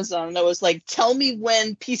on Amazon, and I was like, "Tell me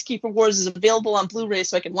when Peacekeeper Wars is available on Blu-ray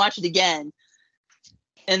so I can watch it again."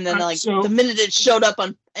 And then, the minute it showed up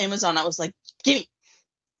on Amazon, I was like, "Gimme!"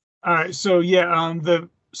 All right, so yeah, the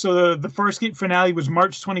Farscape finale was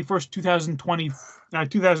March 21st,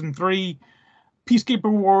 2003. Peacekeeper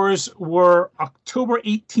Wars were October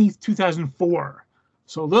 18th, 2004.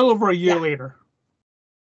 So a little over a year later.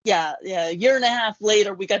 Yeah, a year and a half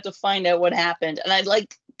later, we got to find out what happened. And I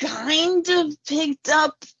kind of picked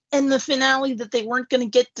up in the finale that they weren't going to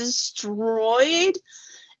get destroyed.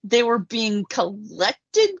 They were being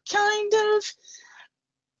collected, kind of.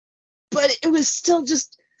 But it was still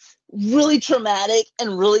just really traumatic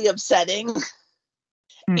and really upsetting.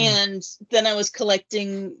 And then I was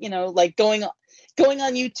collecting, going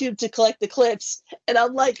on YouTube to collect the clips, and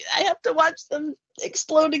I'm like, I have to watch them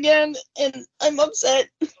explode again, and I'm upset.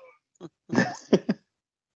 And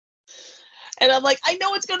I'm like, I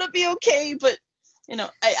know it's gonna be okay, but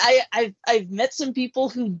I've met some people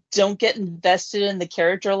who don't get invested in the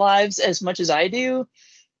character lives as much as I do,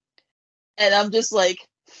 and I'm just like,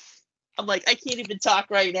 I can't even talk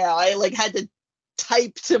right now. I had to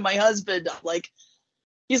type to my husband.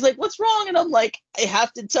 He's like, what's wrong? And I'm like, I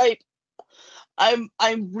have to type. I'm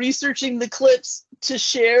researching the clips to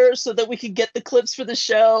share so that we can get the clips for the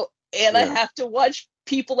show, and I have to watch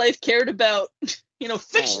people I've cared about,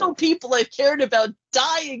 fictional people I've cared about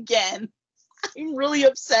die again. I'm really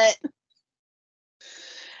upset.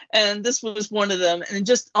 And this was one of them. And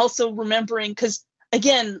just also remembering, because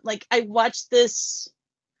again, I watched this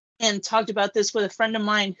and talked about this with a friend of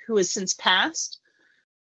mine who has since passed.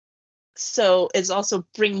 So it's also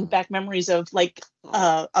bringing back memories of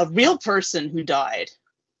a real person who died.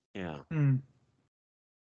 Yeah.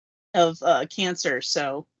 Of cancer.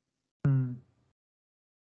 So. Oh,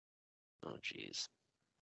 geez.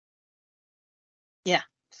 Yeah.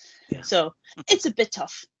 So it's a bit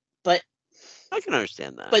tough, but I can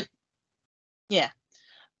understand that. But yeah,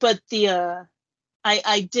 but the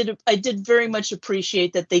I did very much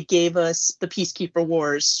appreciate that they gave us the Peacekeeper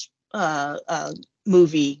Wars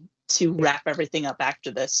movie to wrap everything up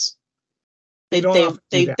after this. They got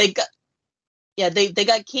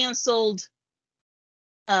canceled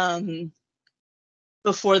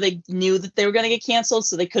before they knew that they were going to get canceled,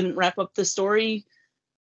 so they couldn't wrap up the story,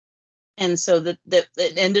 and so that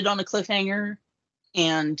it ended on a cliffhanger.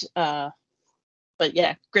 And but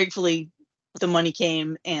yeah, gratefully the money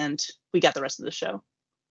came and we got the rest of the show.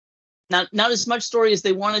 Not as much story as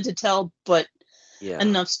they wanted to tell, but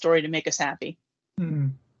enough story to make us happy.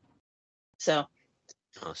 So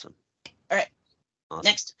awesome. All right. Awesome.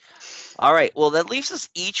 Next. All right. Well, that leaves us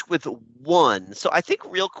each with one. So I think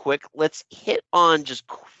real quick, let's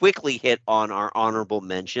quickly hit on our honorable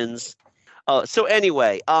mentions. So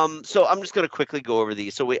anyway, so I'm just going to quickly go over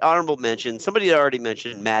these. So we honorable mention. Somebody had already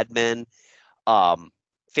mentioned Mad Men.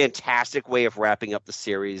 Fantastic way of wrapping up the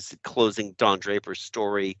series, closing Don Draper's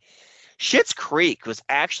story. Schitt's Creek was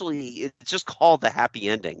actually, it's just called the happy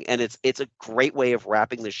ending, and it's a great way of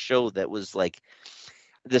wrapping the show that was like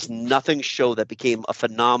this nothing show that became a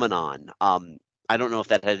phenomenon. I don't know if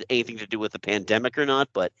that had anything to do with the pandemic or not,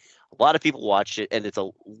 but a lot of people watched it, and it's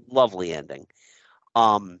a lovely ending.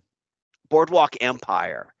 Boardwalk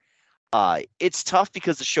Empire. It's tough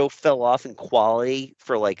because the show fell off in quality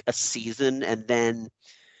for like a season, and then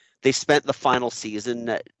they spent the final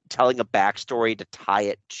season telling a backstory to tie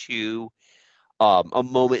it to a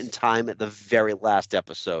moment in time at the very last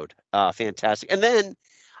episode. Fantastic. And then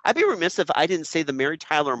I'd be remiss if I didn't say the Mary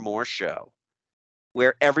Tyler Moore Show,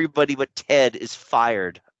 where everybody but Ted is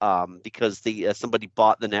fired because somebody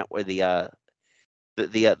bought the network, the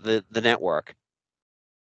network.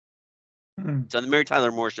 So the Mary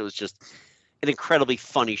Tyler Moore Show is just an incredibly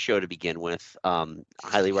funny show to begin with.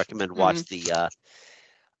 Highly recommend watch the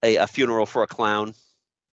a Funeral for a Clown.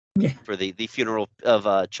 Yeah. For the funeral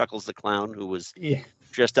of Chuckles the Clown, who was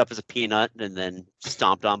dressed up as a peanut and then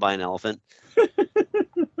stomped on by an elephant.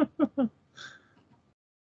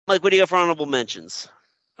 Mike, what do you have for honorable mentions?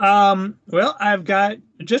 Well, I've got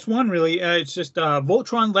just one really. It's just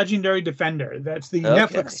Voltron Legendary Defender. That's the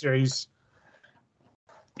Netflix series.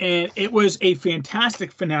 And it was a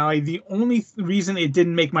fantastic finale. The only reason it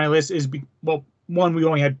didn't make my list is, one, we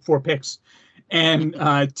only had 4 picks. And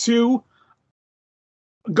 2,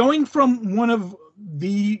 going from one of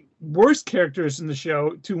the worst characters in the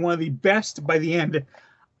show to one of the best by the end,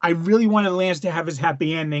 I really wanted Lance to have his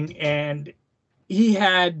happy ending. And he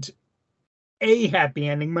had a happy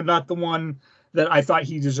ending, but not the one that I thought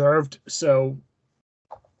he deserved. So,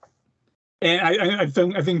 and I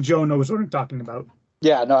think Joe knows what I'm talking about.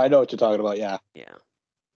 Yeah, no, I know what you're talking about. Yeah.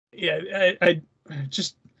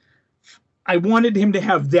 I wanted him to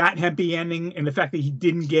have that happy ending, and the fact that he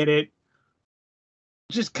didn't get it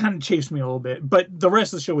just kind of chased me a little bit. But the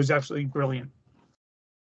rest of the show was actually brilliant.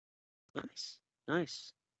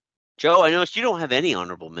 Nice. Joe, I noticed you don't have any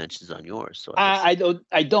honorable mentions on yours. So I don't,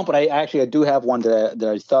 but I do have one that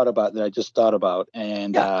I thought about, that I just thought about,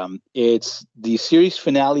 and it's the series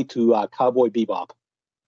finale to Cowboy Bebop.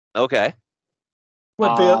 Okay.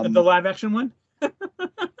 What, the live action one?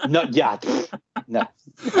 No.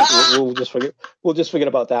 We'll just forget. We'll just forget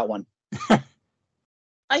about that one.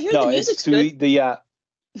 I hear the music's good. The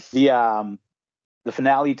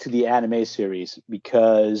finale to the anime series,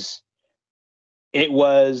 because it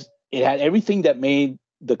had everything that made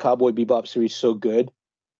the Cowboy Bebop series so good.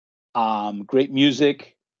 Great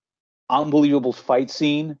music, unbelievable fight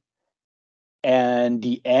scene, and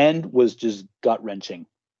the end was just gut wrenching.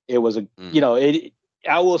 It was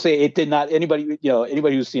I will say it did not. Anybody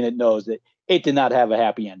who's seen it knows that it did not have a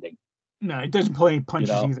happy ending. No, it doesn't pull any punches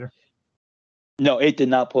either. No, it did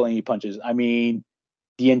not pull any punches. I mean,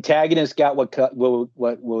 the antagonist got what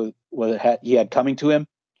he had coming to him,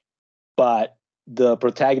 but the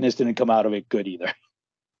protagonist didn't come out of it good either.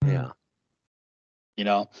 Yeah.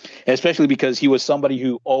 Especially because he was somebody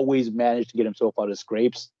who always managed to get himself out of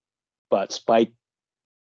scrapes, but Spike,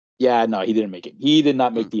 he didn't make it. He did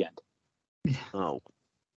not make the end. Oh.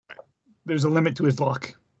 There's a limit to his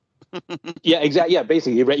luck. Yeah, exactly. Yeah,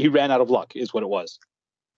 basically, he ran out of luck, is what it was.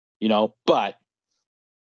 But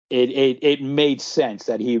it made sense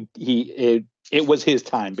that it was his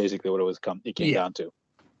time, basically, what it came down to.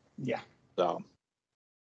 Yeah. So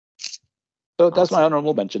that's my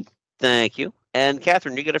honorable mention. Thank you. And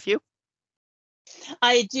Catherine, you got a few?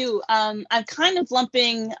 I do. I'm kind of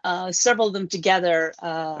lumping several of them together.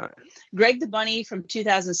 Greg the Bunny from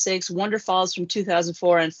 2006, Wonder Falls from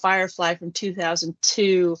 2004, and Firefly from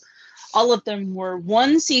 2002. All of them were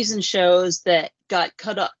one-season shows that got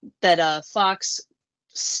cut up, that Fox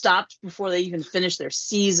stopped before they even finished their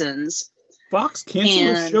seasons. Fox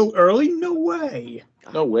canceled the show early? No way.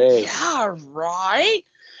 No way. Yeah, right?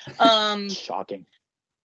 Shocking.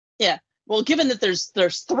 Yeah. Well, given that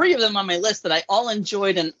there's 3 of them on my list that I all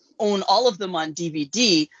enjoyed and own all of them on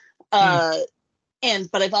DVD, but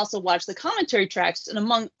I've also watched the commentary tracks, and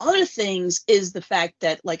among other things is the fact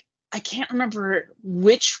that, like, I can't remember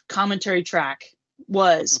which commentary track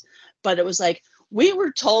was, but it was like, we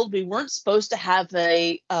were told we weren't supposed to have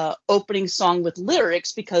a opening song with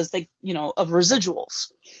lyrics because of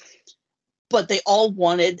residuals, but they all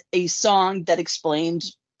wanted a song that explained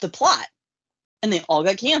the plot, and they all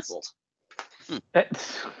got canceled.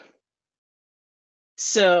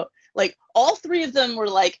 So, like, all 3 of them were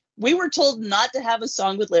like, we were told not to have a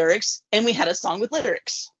song with lyrics, and we had a song with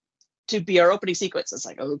lyrics. to be our opening sequence. It's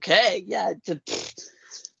like, okay, yeah.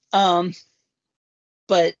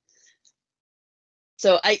 But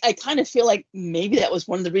so I kind of feel like maybe that was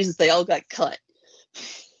one of the reasons they all got cut.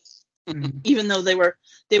 Even though they were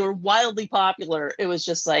wildly popular, it was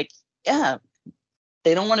just like, yeah,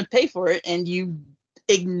 they don't want to pay for it, and you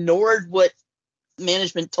ignored what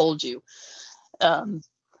management told you.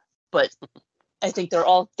 But I think they're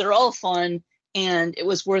all fun, and it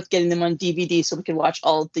was worth getting them on DVD so we could watch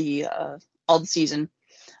all the season.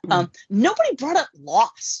 Nobody brought up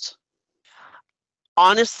Lost.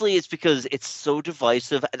 Honestly, it's because it's so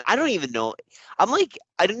divisive, and I don't even know. I'm like,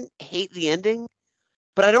 I didn't hate the ending,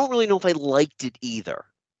 but I don't really know if I liked it either.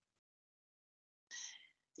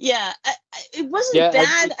 Yeah, it wasn't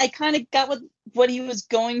bad. I kind of got what he was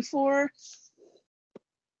going for.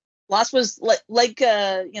 Lost was like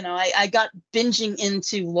I got binging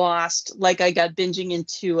into Lost, like I got binging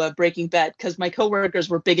into Breaking Bad, because my coworkers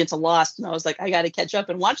were big into Lost, and I was like, I got to catch up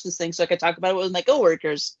and watch this thing so I could talk about it with my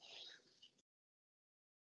coworkers.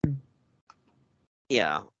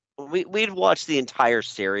 Yeah, we'd watched the entire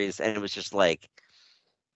series, and it was just like,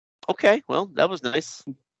 okay, well, that was nice.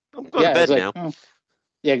 I'm going to bed now. Oh.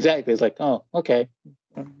 Yeah, exactly. It's like, oh, okay,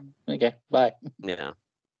 bye. Yeah.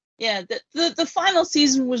 Yeah, the final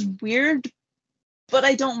season was weird, but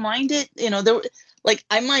I don't mind it.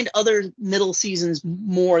 I mind other middle seasons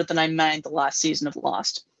more than I mind the last season of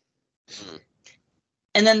Lost.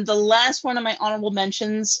 And then the last one of my honorable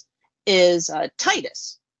mentions is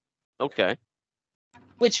Titus. Okay.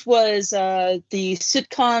 Which was the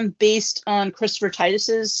sitcom based on Christopher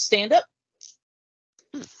Titus's stand-up.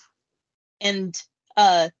 And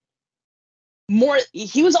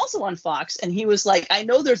he was also on Fox, and he was like, I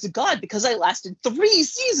know there's a God because I lasted 3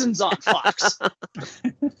 seasons on Fox.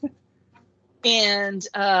 And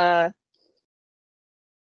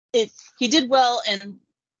he did well, and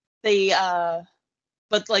they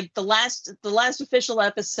but like the last official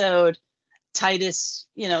episode, Titus,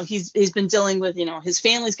 he's been dealing with, his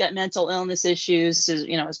family's got mental illness issues.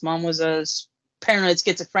 His mom was a paranoid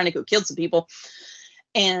schizophrenic who killed some people,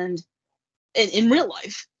 and in real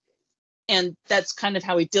life. And that's kind of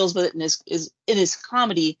how he deals with it in his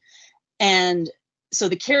comedy. And so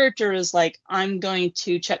the character is like, I'm going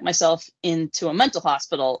to check myself into a mental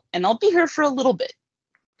hospital, and I'll be here for a little bit.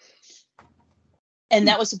 And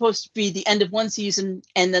that was supposed to be the end of one season,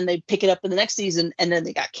 and then they pick it up in the next season, and then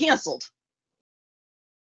they got canceled.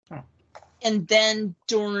 Oh. And then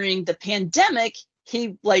during the pandemic,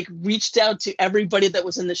 he reached out to everybody that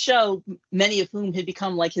was in the show, many of whom had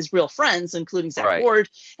become like his real friends, including Zach Ward,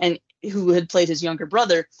 and who had played his younger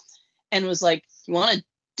brother, and was like, you want to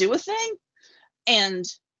do a thing? And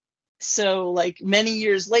so many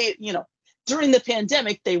years later, during the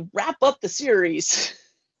pandemic, they wrap up the series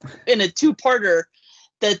in a 2-parter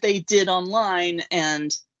that they did online.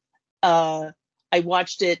 And I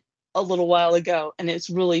watched it a little while ago, and it's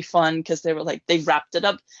really fun because they were like, they wrapped it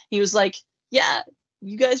up. He was like, yeah,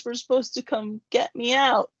 you guys were supposed to come get me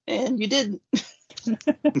out, and you didn't.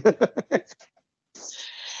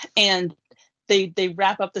 And they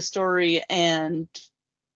wrap up the story, and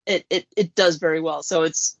it does very well. So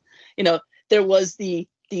it's, there was the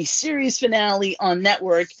series finale on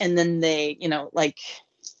network, and then they,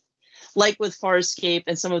 like with Farscape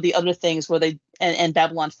and some of the other things where they, and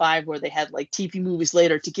Babylon 5, where they had TV movies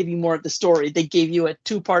later to give you more of the story, they gave you a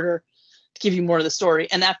 2-parter to give you more of the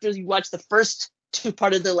story. And after you watch the first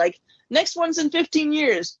 2-parter, they're like, next one's in 15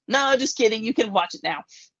 years. No, just kidding. You can watch it now.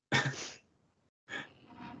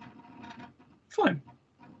 Fun.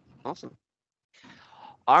 Awesome.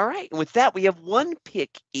 All right. And with that, we have 1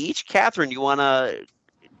 pick each. Catherine, you want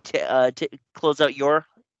to close out your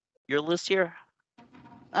list here?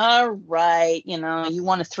 All right. You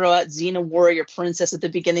want to throw out Xena Warrior Princess at the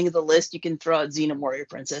beginning of the list, you can throw out Xena Warrior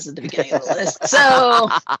Princess at the beginning of the list. So,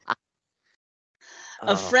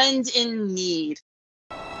 a friend in need.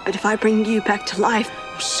 But if I bring you back to life,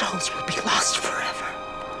 your souls will be lost forever.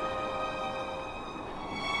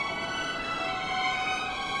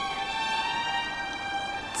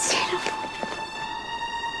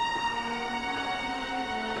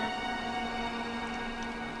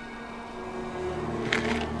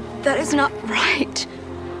 That is not right.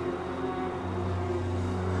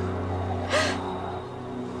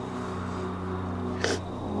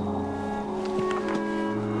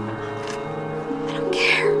 I don't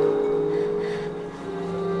care.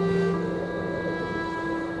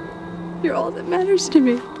 You're all that matters to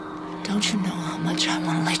me. Don't you know how much I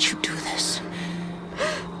want to let you do this?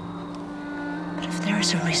 But if there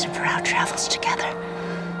is a reason for our travels together,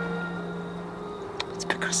 it's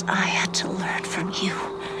because I had to learn from you.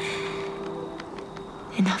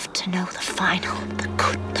 Enough to know the final, the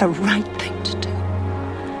good, the right thing to do.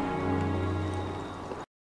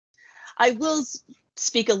 I will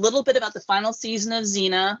speak a little bit about the final season of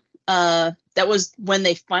Xena. That was when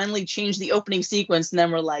they finally changed the opening sequence, and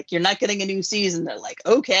then we're like, you're not getting a new season. They're like,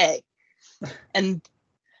 okay. And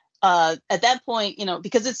at that point,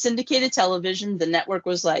 because it's syndicated television, the network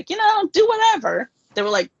was like, do whatever. They were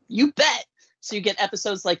like, you bet. So you get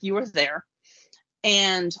episodes like You Were There.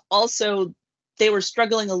 And also, they were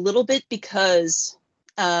struggling a little bit because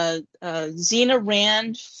Xena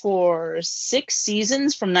ran for 6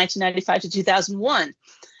 seasons from 1995 to 2001.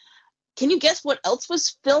 Can you guess what else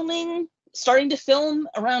was starting to film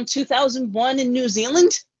around 2001 in New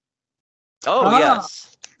Zealand? Oh,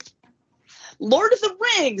 yes. Lord of the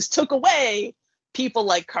Rings took away people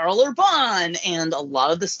like Karl Urban and a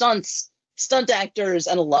lot of the stunt actors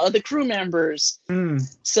and a lot of the crew members.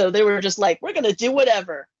 So they were just like, we're going to do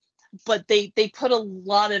whatever. But they put a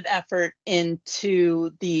lot of effort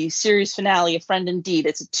into the series finale, A Friend Indeed.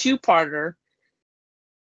 It's a 2-parter.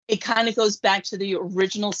 It kind of goes back to the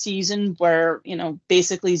original season where,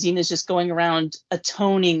 basically Xena's just going around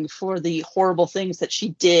atoning for the horrible things that she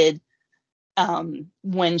did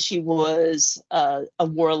when she was a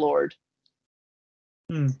warlord.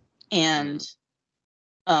 And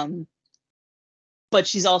but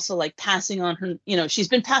she's also like passing on her, she's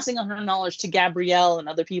been passing on her knowledge to Gabrielle and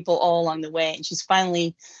other people all along the way. And she's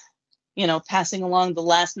finally, passing along the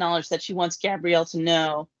last knowledge that she wants Gabrielle to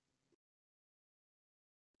know.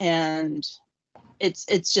 And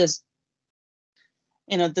it's just,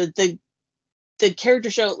 the character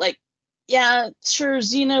show, like, yeah, sure,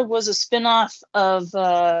 Xena was a spinoff of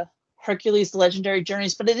Hercules, The Legendary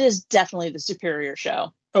Journeys, but it is definitely the superior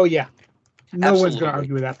show. Oh, yeah. No Absolutely. one's going to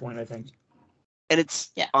argue with that point, I think. And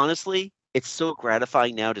it's, honestly, it's so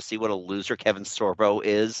gratifying now to see what a loser Kevin Sorbo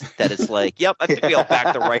is, that it's like, yep, I think we all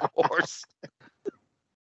backed the right horse.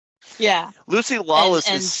 Yeah. Lucy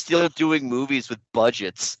Lawless is still doing movies with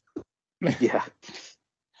budgets. Yeah.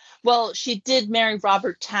 Well, she did marry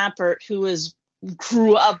Robert Tappert, who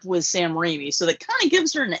grew up with Sam Raimi, so that kind of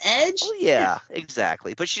gives her an edge. Oh, yeah,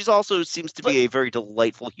 exactly. But she's also seems to be a very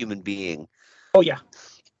delightful human being. Oh, yeah.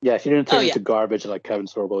 Yeah, she didn't turn into garbage like Kevin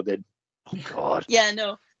Sorbo did. Oh, God. Yeah,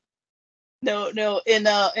 no. In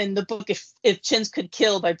the book, if Chins Could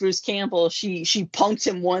Kill by Bruce Campbell, she punked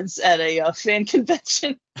him once at a fan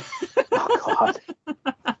convention. Oh, God.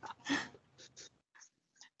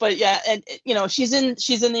 But yeah, and she's in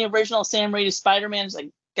the original Sam Raimi Spider-Man. It's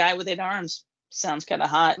like guy with 8 arms. Sounds kind of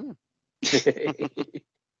hot.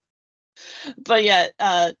 But yeah,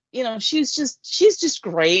 she's just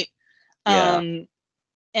great. Yeah.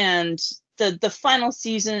 And the final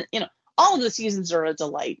season, all of the seasons are a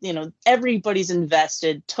delight. Everybody's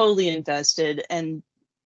invested, totally invested, and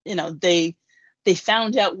they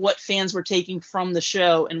found out what fans were taking from the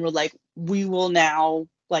show and were like, we will now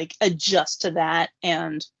like adjust to that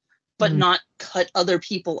but not cut other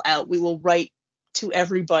people out. We will write to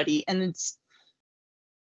everybody, and it's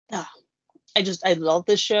I love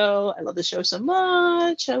this show. I love the show so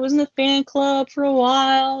much. I was in the fan club for a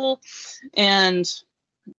while, and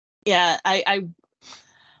yeah, I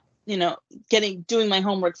doing my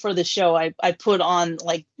homework for the show, I put on,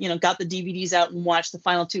 like, got the DVDs out and watched the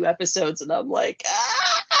final 2 episodes, and I'm like,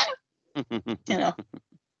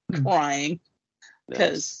 crying,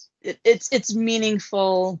 because it's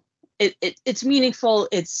meaningful. It's meaningful.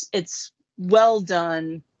 It's well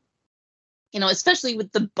done. Especially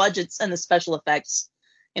with the budgets and the special effects,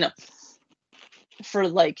 for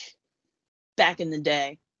like back in the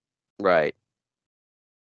day. Right.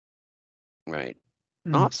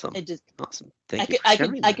 Awesome. Awesome. Thank you.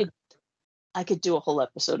 I could do a whole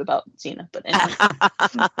episode about Xena, but anyway.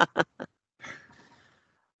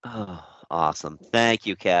 Oh, awesome. Thank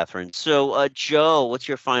you, Catherine. So, Joe, what's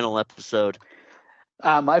your final episode?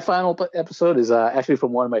 My final episode is actually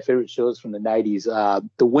from one of my favorite shows from the 90s,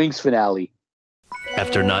 the Wings finale.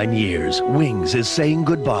 After 9 years, Wings is saying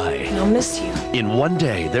goodbye. I'll miss you. In one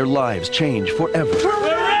day, their lives change forever.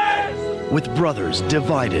 With brothers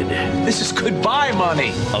divided. This is goodbye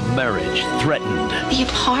money. A marriage threatened. Be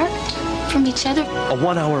apart from each other. A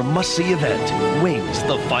 1-hour must-see event. Wings,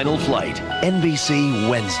 the final flight. NBC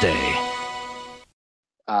Wednesday.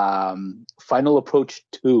 Final Approach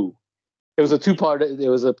 2. It was a 2-part. It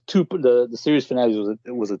was the series finale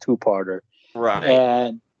was a 2-parter.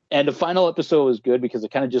 Right. And the final episode was good because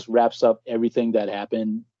it kind of just wraps up everything that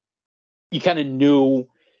happened. You kind of knew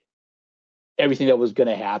everything that was going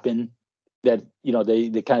to happen. That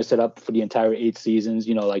they kind of set up for the entire 8 seasons.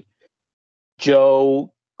 Like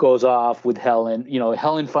Joe goes off with Helen.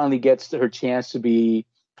 Helen finally gets her chance to be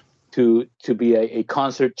to be a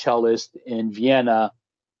concert cellist in Vienna,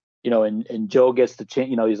 and Joe gets the chance.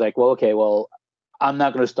 He's like, well, okay, well, I'm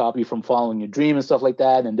not going to stop you from following your dream and stuff like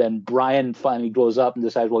that. And then Brian finally grows up and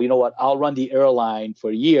decides, well, you know what? I'll run the airline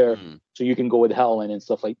for a year so you can go with Helen and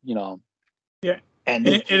stuff like, Yeah. And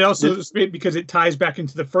it also is great because it ties back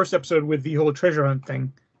into the first episode with the whole treasure hunt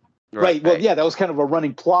thing. Right. Well, yeah, that was kind of a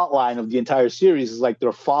running plot line of the entire series. Is like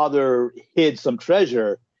their father hid some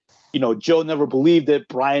treasure. Joe never believed it.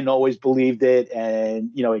 Brian always believed it.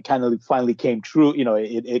 And, it kind of finally came true.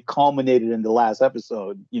 It culminated in the last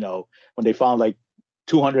episode, when they found like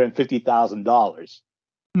 $250,000,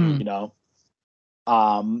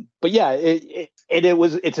 but yeah,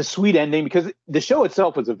 it's a sweet ending because the show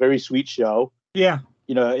itself was a very sweet show. Yeah.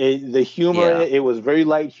 The humor, it was very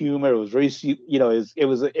light humor. It was very, it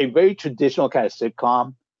was a very traditional kind of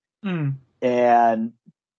sitcom and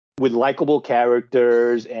with likable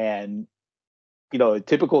characters and,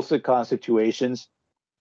 typical sitcom situations.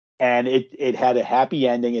 And it had a happy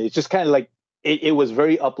ending. And it's just kind of like, it was a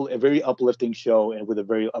very uplifting show and with a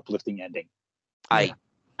very uplifting ending. I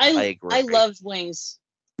agree. I loved Wings.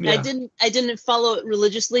 Yeah. I didn't follow it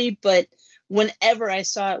religiously, but whenever I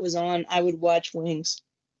saw it was on, I would watch Wings.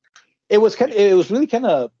 It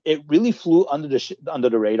really flew under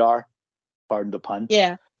the radar. Pardon the pun.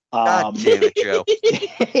 Yeah. God damn it, Joe.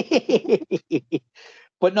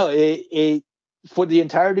 But no, it for the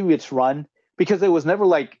entirety of its run, because it was never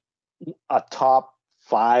like a top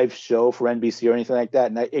 5 show for NBC or anything like that,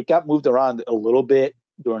 and it got moved around a little bit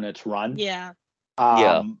during its run. Yeah.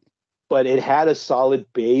 But it had a solid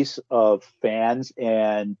base of fans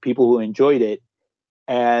and people who enjoyed it,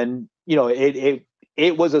 and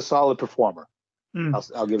it was a solid performer.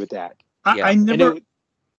 I'll give it that. I never.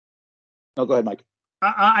 No, go ahead, Mike.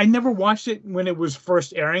 I never watched it when it was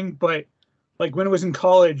first airing, but like when it was in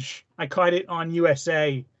college, I caught it on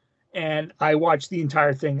USA, and I watched the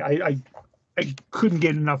entire thing. I couldn't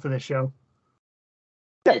get enough of the show.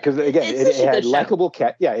 Yeah, because again, it had likable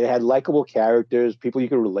it had likable characters, people you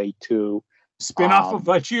could relate to. Spin-off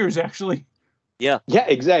of Cheers, actually. Yeah. Yeah,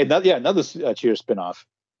 exactly. Another Cheers spin-off.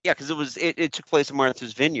 Yeah, because it took place in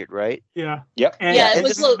Martha's Vineyard, right? Yeah. Yep. I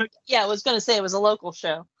was going to say it was a local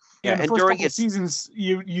show. Yeah, and during its seasons,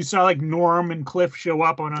 you saw like Norm and Cliff show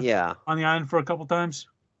up on the island for a couple times.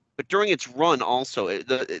 But during its run, also,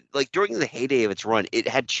 during the heyday of its run, it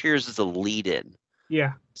had Cheers as a lead-in.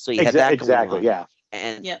 Yeah. So you had that exactly. going on. Yeah.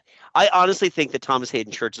 And I honestly think that Thomas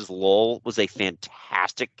Hayden Church's Lowell was a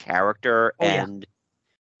fantastic character, and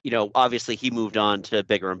obviously he moved on to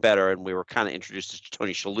bigger and better, and we were kind of introduced to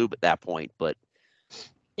Tony Shalhoub at that point. But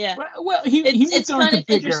yeah, well, he moved on to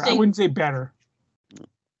bigger. I wouldn't say better.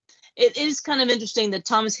 It is kind of interesting that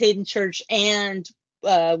Thomas Hayden Church and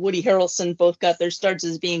Woody Harrelson both got their starts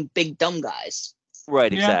as being big dumb guys.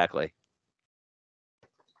 Right. Exactly.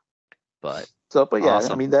 But yeah,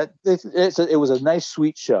 awesome. I mean it was a nice,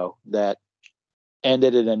 sweet show that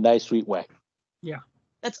ended in a nice, sweet way. Yeah,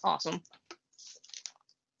 that's awesome.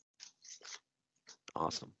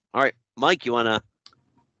 Awesome. All right, Mike, you wanna?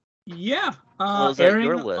 Yeah, airing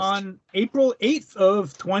your list? On April 8th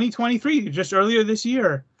of 2023, just earlier this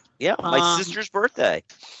year. Yeah, my sister's birthday.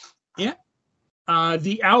 Yeah,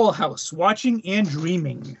 The Owl House: Watching and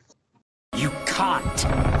Dreaming. You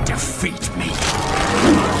can't defeat me.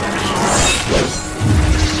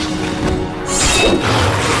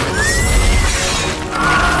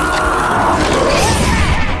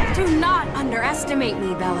 Do not underestimate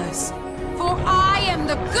me, Bellows. For I am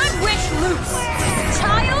the Good Witch Luce,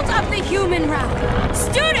 child of the human realm,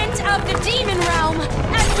 student of the demon realm,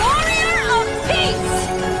 and warrior of peace!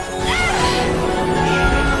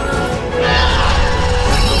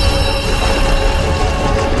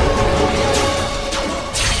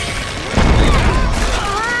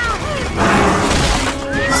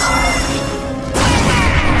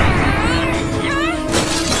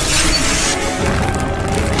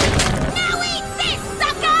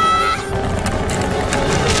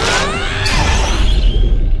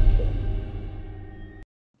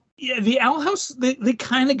 Yeah, the Owl House, they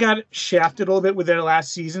kind of got shafted a little bit with their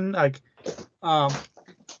last season. Like,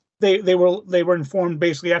 they were informed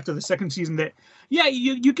basically after the second season that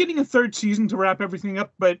you're getting a third season to wrap everything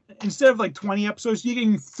up, but instead of like 20 episodes, you're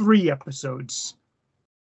getting 3 episodes,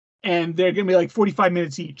 and they're gonna be like 45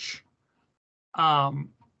 minutes each.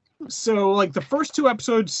 So like the first 2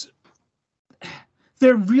 episodes,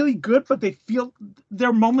 they're really good, but there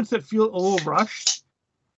are moments that feel a little rushed.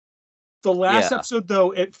 The last episode,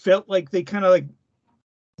 though, it felt like they kind of like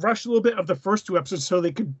rushed a little bit of the first 2 episodes so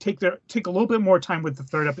they could take a little bit more time with the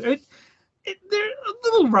third episode. There are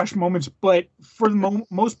little rush moments, but for the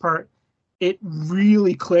most part, it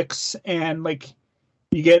really clicks, and like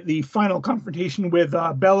you get the final confrontation with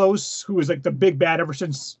Bellows, who was like the big bad ever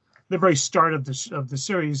since the very start of the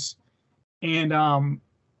series, and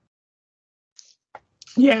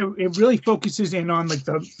it really focuses in on like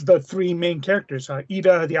the three main characters: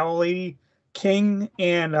 Ida, the Owl Lady, King,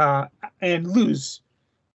 and Luz,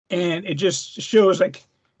 and it just shows like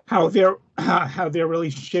how their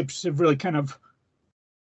relationships have really kind of,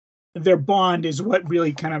 their bond is what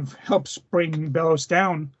really kind of helps bring Bellows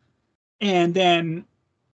down. And then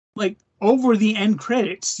like over the end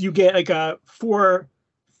credits, you get like a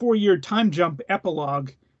four-year time jump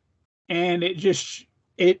epilogue, and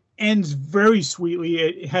it ends very sweetly.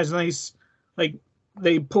 It has nice, like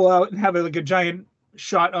they pull out and have like a giant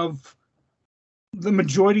shot of the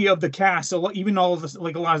majority of the cast, even all of the,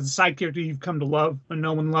 like a lot of the side characters you've come to love and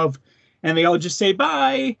know and love, and they all just say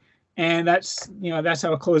bye, and that's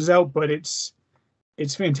how it closes out. But it's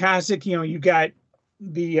fantastic. You got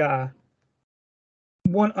the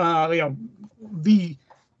the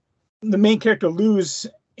main character Luz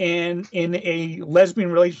in a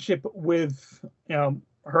lesbian relationship with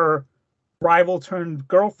her rival turned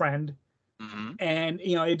girlfriend. And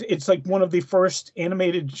it's like one of the first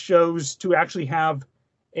animated shows to actually have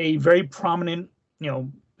a very prominent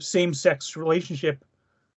same-sex relationship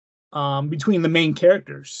between the main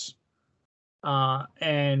characters.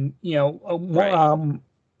 And one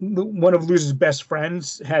of Luz's best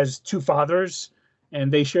friends has two fathers,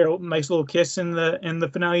 and they share a nice little kiss in the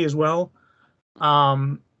finale as well.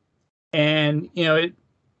 And they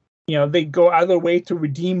go out of their way to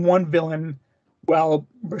redeem one villain, while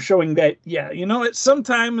showing that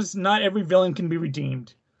sometimes not every villain can be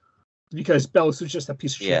redeemed, because Bellows was just a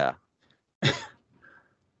piece of shit.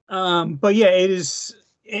 But yeah, it is.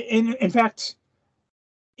 In fact,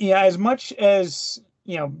 as much as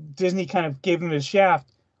Disney kind of gave them a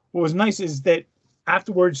shaft, what was nice is that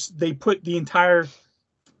afterwards they put the entire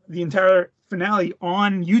finale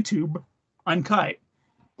on YouTube uncut.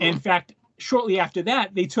 And in fact, shortly after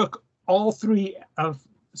that, they took all three of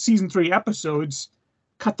season 3 episodes,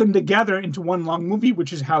 cut them together into one long movie,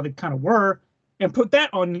 which is how they kind of were, and put that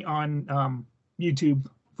on YouTube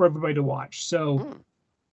for everybody to watch. So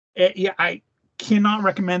I cannot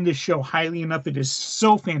recommend this show highly enough. It is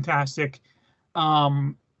so fantastic.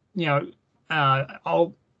 All 3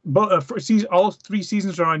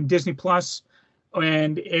 seasons are on Disney Plus,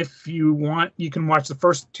 and if you want, you can watch the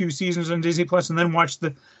first 2 seasons on Disney Plus and then watch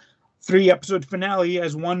the 3-episode finale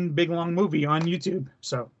as one big long movie on YouTube.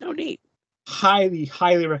 So neat. Highly,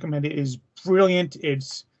 highly recommend it. It is brilliant.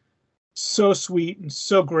 It's so sweet and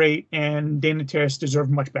so great, and Dana Terrace deserved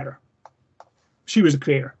much better. She was the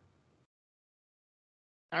creator.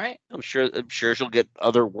 All right. I'm sure she'll get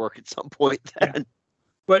other work at some point then. Yeah.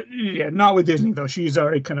 But not with Disney though. She's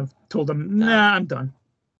already kind of told them, nah, I'm done.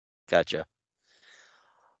 Gotcha.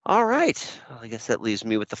 All right. Well, I guess that leaves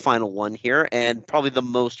me with the final one here, and probably the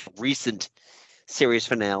most recent series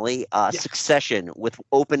finale, Succession with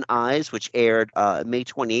Open Eyes, which aired May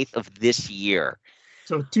 28th of this year.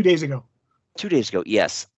 So 2 days ago. 2 days ago,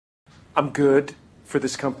 yes. I'm good for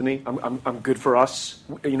this company. I'm good for us.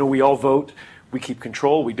 We all vote. We keep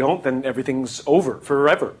control. We don't, then everything's over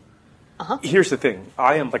forever. Here's the thing.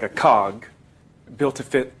 I am like a cog built to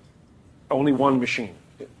fit only one machine.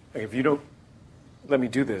 If you don't let me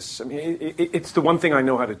do this, I mean, it's the one thing I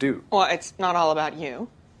know how to do. Well, it's not all about you.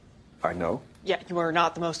 I know. Yeah, you are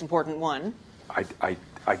not the most important one. I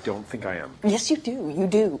don't think I am. Yes, you do. You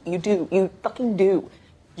do. You do. You fucking do.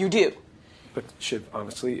 You do. But Shiv,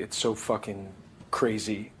 honestly, it's so fucking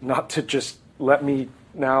crazy not to just let me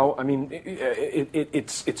now. I mean,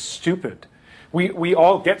 it's stupid. We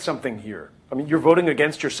all get something here. I mean, you're voting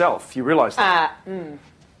against yourself. You realize that?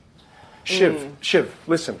 Shiv,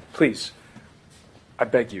 listen, please. I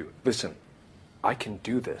beg you, listen. I can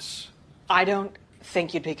do this. I don't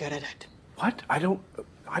think you'd be good at it. What? I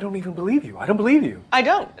don't even believe you. I don't believe you. I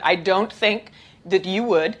don't think that you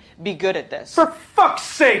would be good at this. For fuck's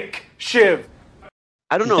sake, Shiv!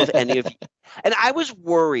 I don't know if any of you... And I was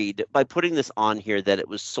worried by putting this on here that it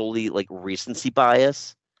was solely like recency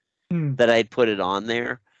bias that I'd put it on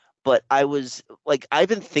there. But I was like, I've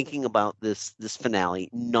been thinking about this finale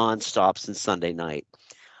nonstop since Sunday night.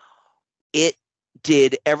 It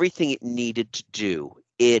did everything it needed to do.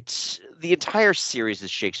 The entire series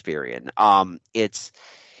is Shakespearean. It's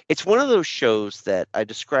one of those shows that I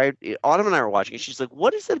described. Autumn and I were watching, and she's like,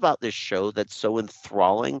 "What is it about this show that's so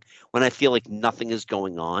enthralling when I feel like nothing is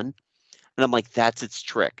going on?" And I'm like, "That's its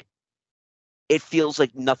trick. It feels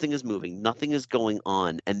like nothing is moving, nothing is going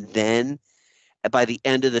on, and then by the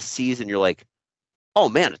end of the season, you're like, oh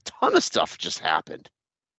man, a ton of stuff just happened."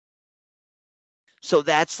 So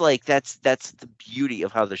that's the beauty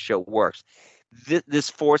of how the show works. This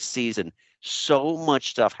fourth season, so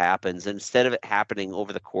much stuff happens, and instead of it happening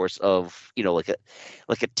over the course of like a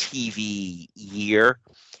TV year,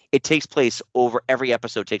 it takes place over every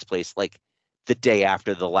episode takes place like the day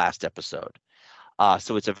after the last episode.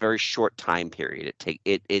 So it's a very short time period.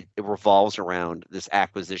 It revolves around this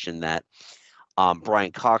acquisition that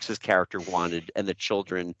Brian Cox's character wanted, and the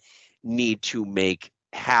children need to make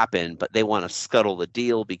happen, but they want to scuttle the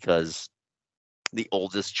deal because the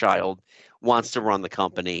oldest child wants to run the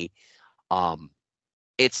company.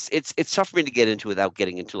 It's tough for me to get into without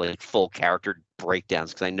getting into like full character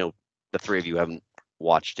breakdowns, because I know the three of you haven't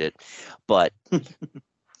watched it, but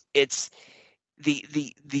it's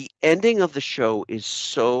the ending of the show is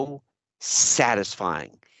so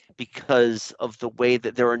satisfying because of the way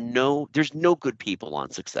that there's no good people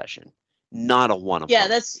on Succession, not a one of them. I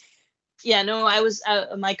was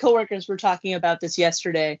my coworkers were talking about this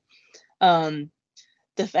yesterday.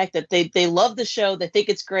 The fact that they love the show, they think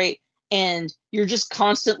it's great, and you're just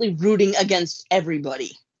constantly rooting against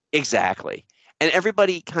everybody. Exactly. And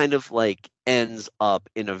everybody kind of like ends up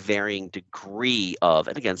in a varying degree of,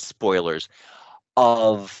 and again, spoilers,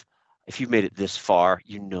 of, if you've made it this far,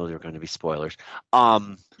 there are going to be spoilers.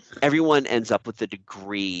 Everyone ends up with the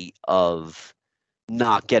degree of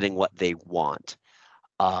not getting what they want.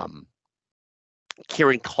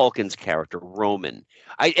 Kieran Culkin's character, Roman.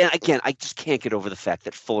 I just can't get over the fact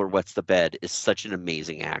that Fuller Wets the Bed is such an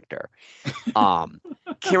amazing actor.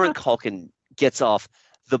 Kieran Culkin gets off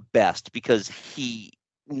the best because he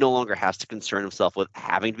no longer has to concern himself with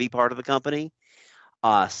having to be part of the company.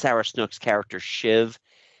 Sarah Snook's character, Shiv,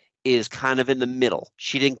 is kind of in the middle.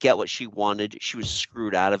 She didn't get what she wanted. She was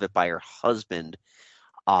screwed out of it by her husband,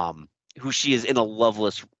 who she is in a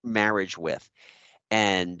loveless marriage with.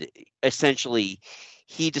 And essentially,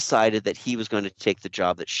 he decided that he was going to take the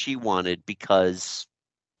job that she wanted because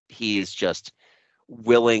he is just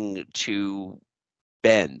willing to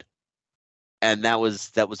bend. And that was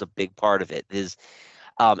a big part of it.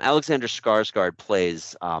 Alexander Skarsgård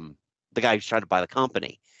plays the guy who's trying to buy the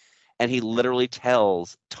company. And he literally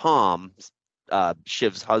tells Tom,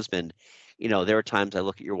 Shiv's husband, there are times I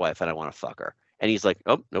look at your wife and I want to fuck her. And he's like,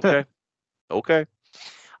 oh, okay. Okay.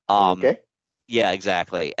 Okay. Yeah,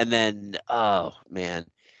 exactly. And then, oh, man,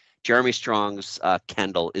 Jeremy Strong's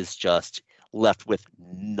Kendall is just left with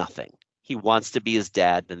nothing. He wants to be his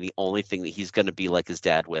dad, and the only thing that he's going to be like his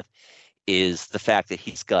dad with is the fact that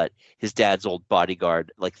he's got his dad's old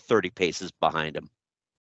bodyguard like 30 paces behind him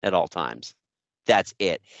at all times. That's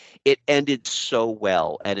it. It ended so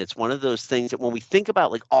well, and it's one of those things that when we think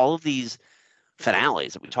about like all of these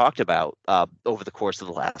finales that we talked about over the course of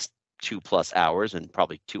the last 2+ hours and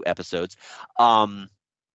probably 2 episodes, that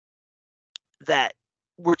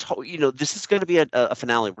we're this is going to be a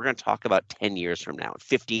finale we're going to talk about 10 years from now,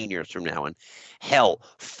 15 years from now, and hell,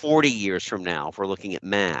 40 years from now if we're looking at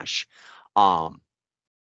MASH. And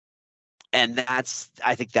I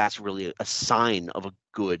think that's really a sign of a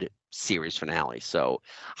good series finale. So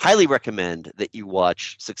highly recommend that you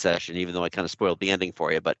watch Succession, even though I kind of spoiled the ending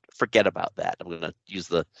for you, but forget about that. I'm going to use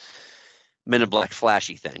the Men in Black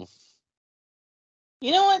flashy thing.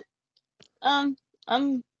 You know what?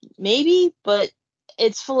 Maybe, but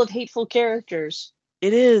it's full of hateful characters.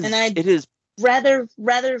 It is. And it is rather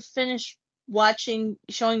finish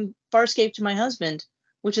showing Farscape to my husband,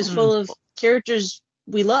 which is full of characters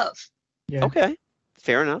we love. Yeah. Okay.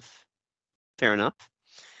 Fair enough. Well,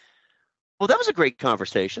 that was a great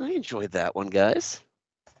conversation. I enjoyed that one, guys.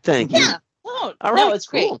 Thank you. Yeah. No, all right, it's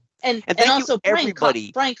great. cool. And thank also you, Brian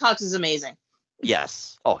everybody. Brian Cox is amazing.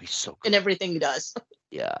 Yes. Oh, he's so good in everything he does.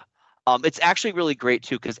 Yeah. It's actually really great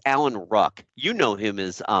too because Alan Ruck, you know him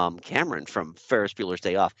as Cameron from Ferris Bueller's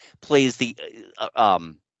Day Off, plays the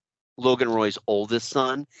Logan Roy's oldest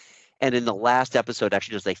son, and in the last episode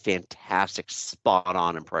actually does a fantastic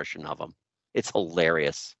spot-on impression of him. It's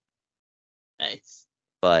hilarious. Nice.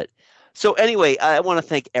 But so anyway, I want to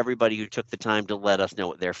thank everybody who took the time to let us know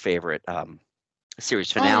what their favorite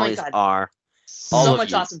series finales are. So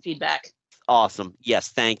much awesome feedback. Awesome. Yes,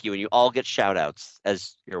 thank you. And you all get shout outs,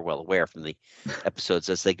 as you're well aware from the episodes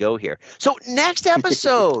as they go here. So next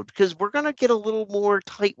episode, because we're going to get a little more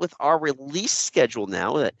tight with our release schedule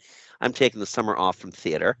now that I'm taking the summer off from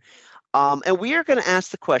theater. And we are going to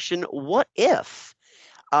ask the question, what if?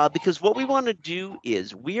 Because what we want to do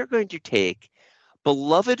is we are going to take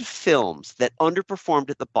beloved films that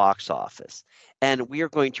underperformed at the box office, and we are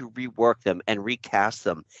going to rework them and recast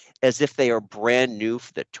them as if they are brand new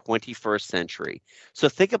for the 21st century. So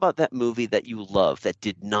think about that movie that you love that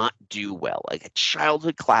did not do well, like a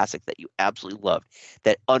childhood classic that you absolutely loved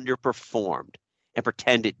that underperformed, and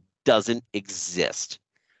pretend it doesn't exist.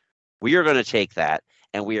 We are going to take that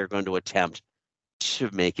and we are going to attempt to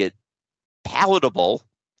make it palatable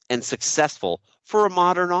and successful for a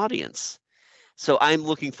modern audience. So I'm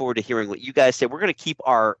looking forward to hearing what you guys say. We're going to keep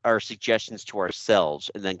our suggestions to ourselves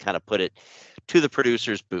and then kind of put it to the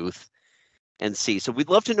producer's booth and see. So we'd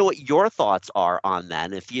love to know what your thoughts are on that.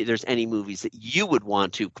 And if there's any movies that you would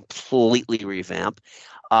want to completely revamp,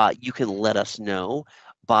 you can let us know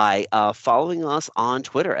by following us on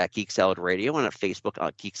Twitter at Geek Salad Radio and at Facebook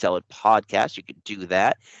on Geek Salad Podcast. You could do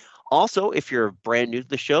that. Also, if you're brand new to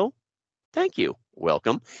the show, thank you.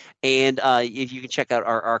 Welcome. And if you can check out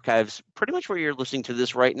our archives pretty much where you're listening to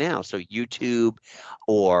this right now. So YouTube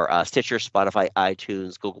or Stitcher, Spotify,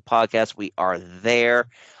 iTunes, Google Podcasts, we are there.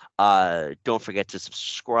 Don't forget to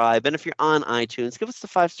subscribe. And if you're on iTunes, give us a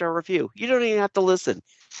 5-star review. You don't even have to listen.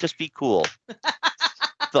 Just be cool.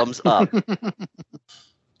 Thumbs up.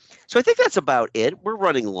 So I think that's about it. We're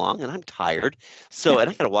running long, and I'm tired. And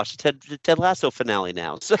I got to watch the Ted Lasso finale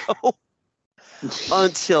now. So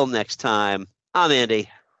until next time, I'm Andy.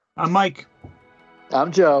 I'm Mike.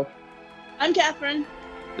 I'm Joe. I'm Katherine.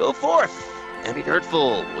 Go forth and be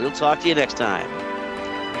nerdful. We'll talk to you next time.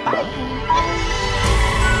 Bye.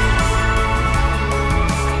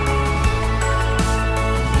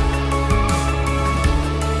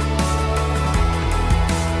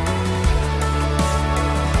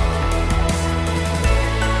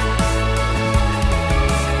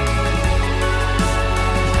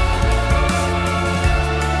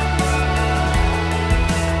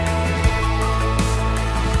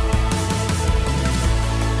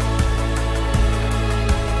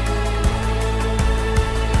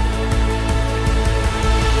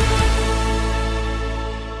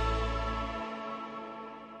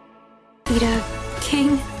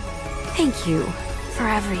 King, thank you for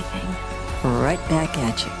everything. Right back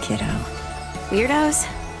at you, kiddo. Weirdos?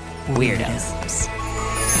 Weirdos.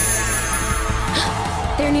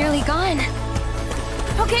 They're nearly gone.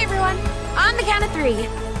 Okay, everyone, on the count of 3.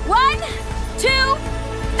 1, 2,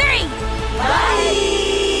 3!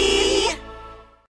 Bye!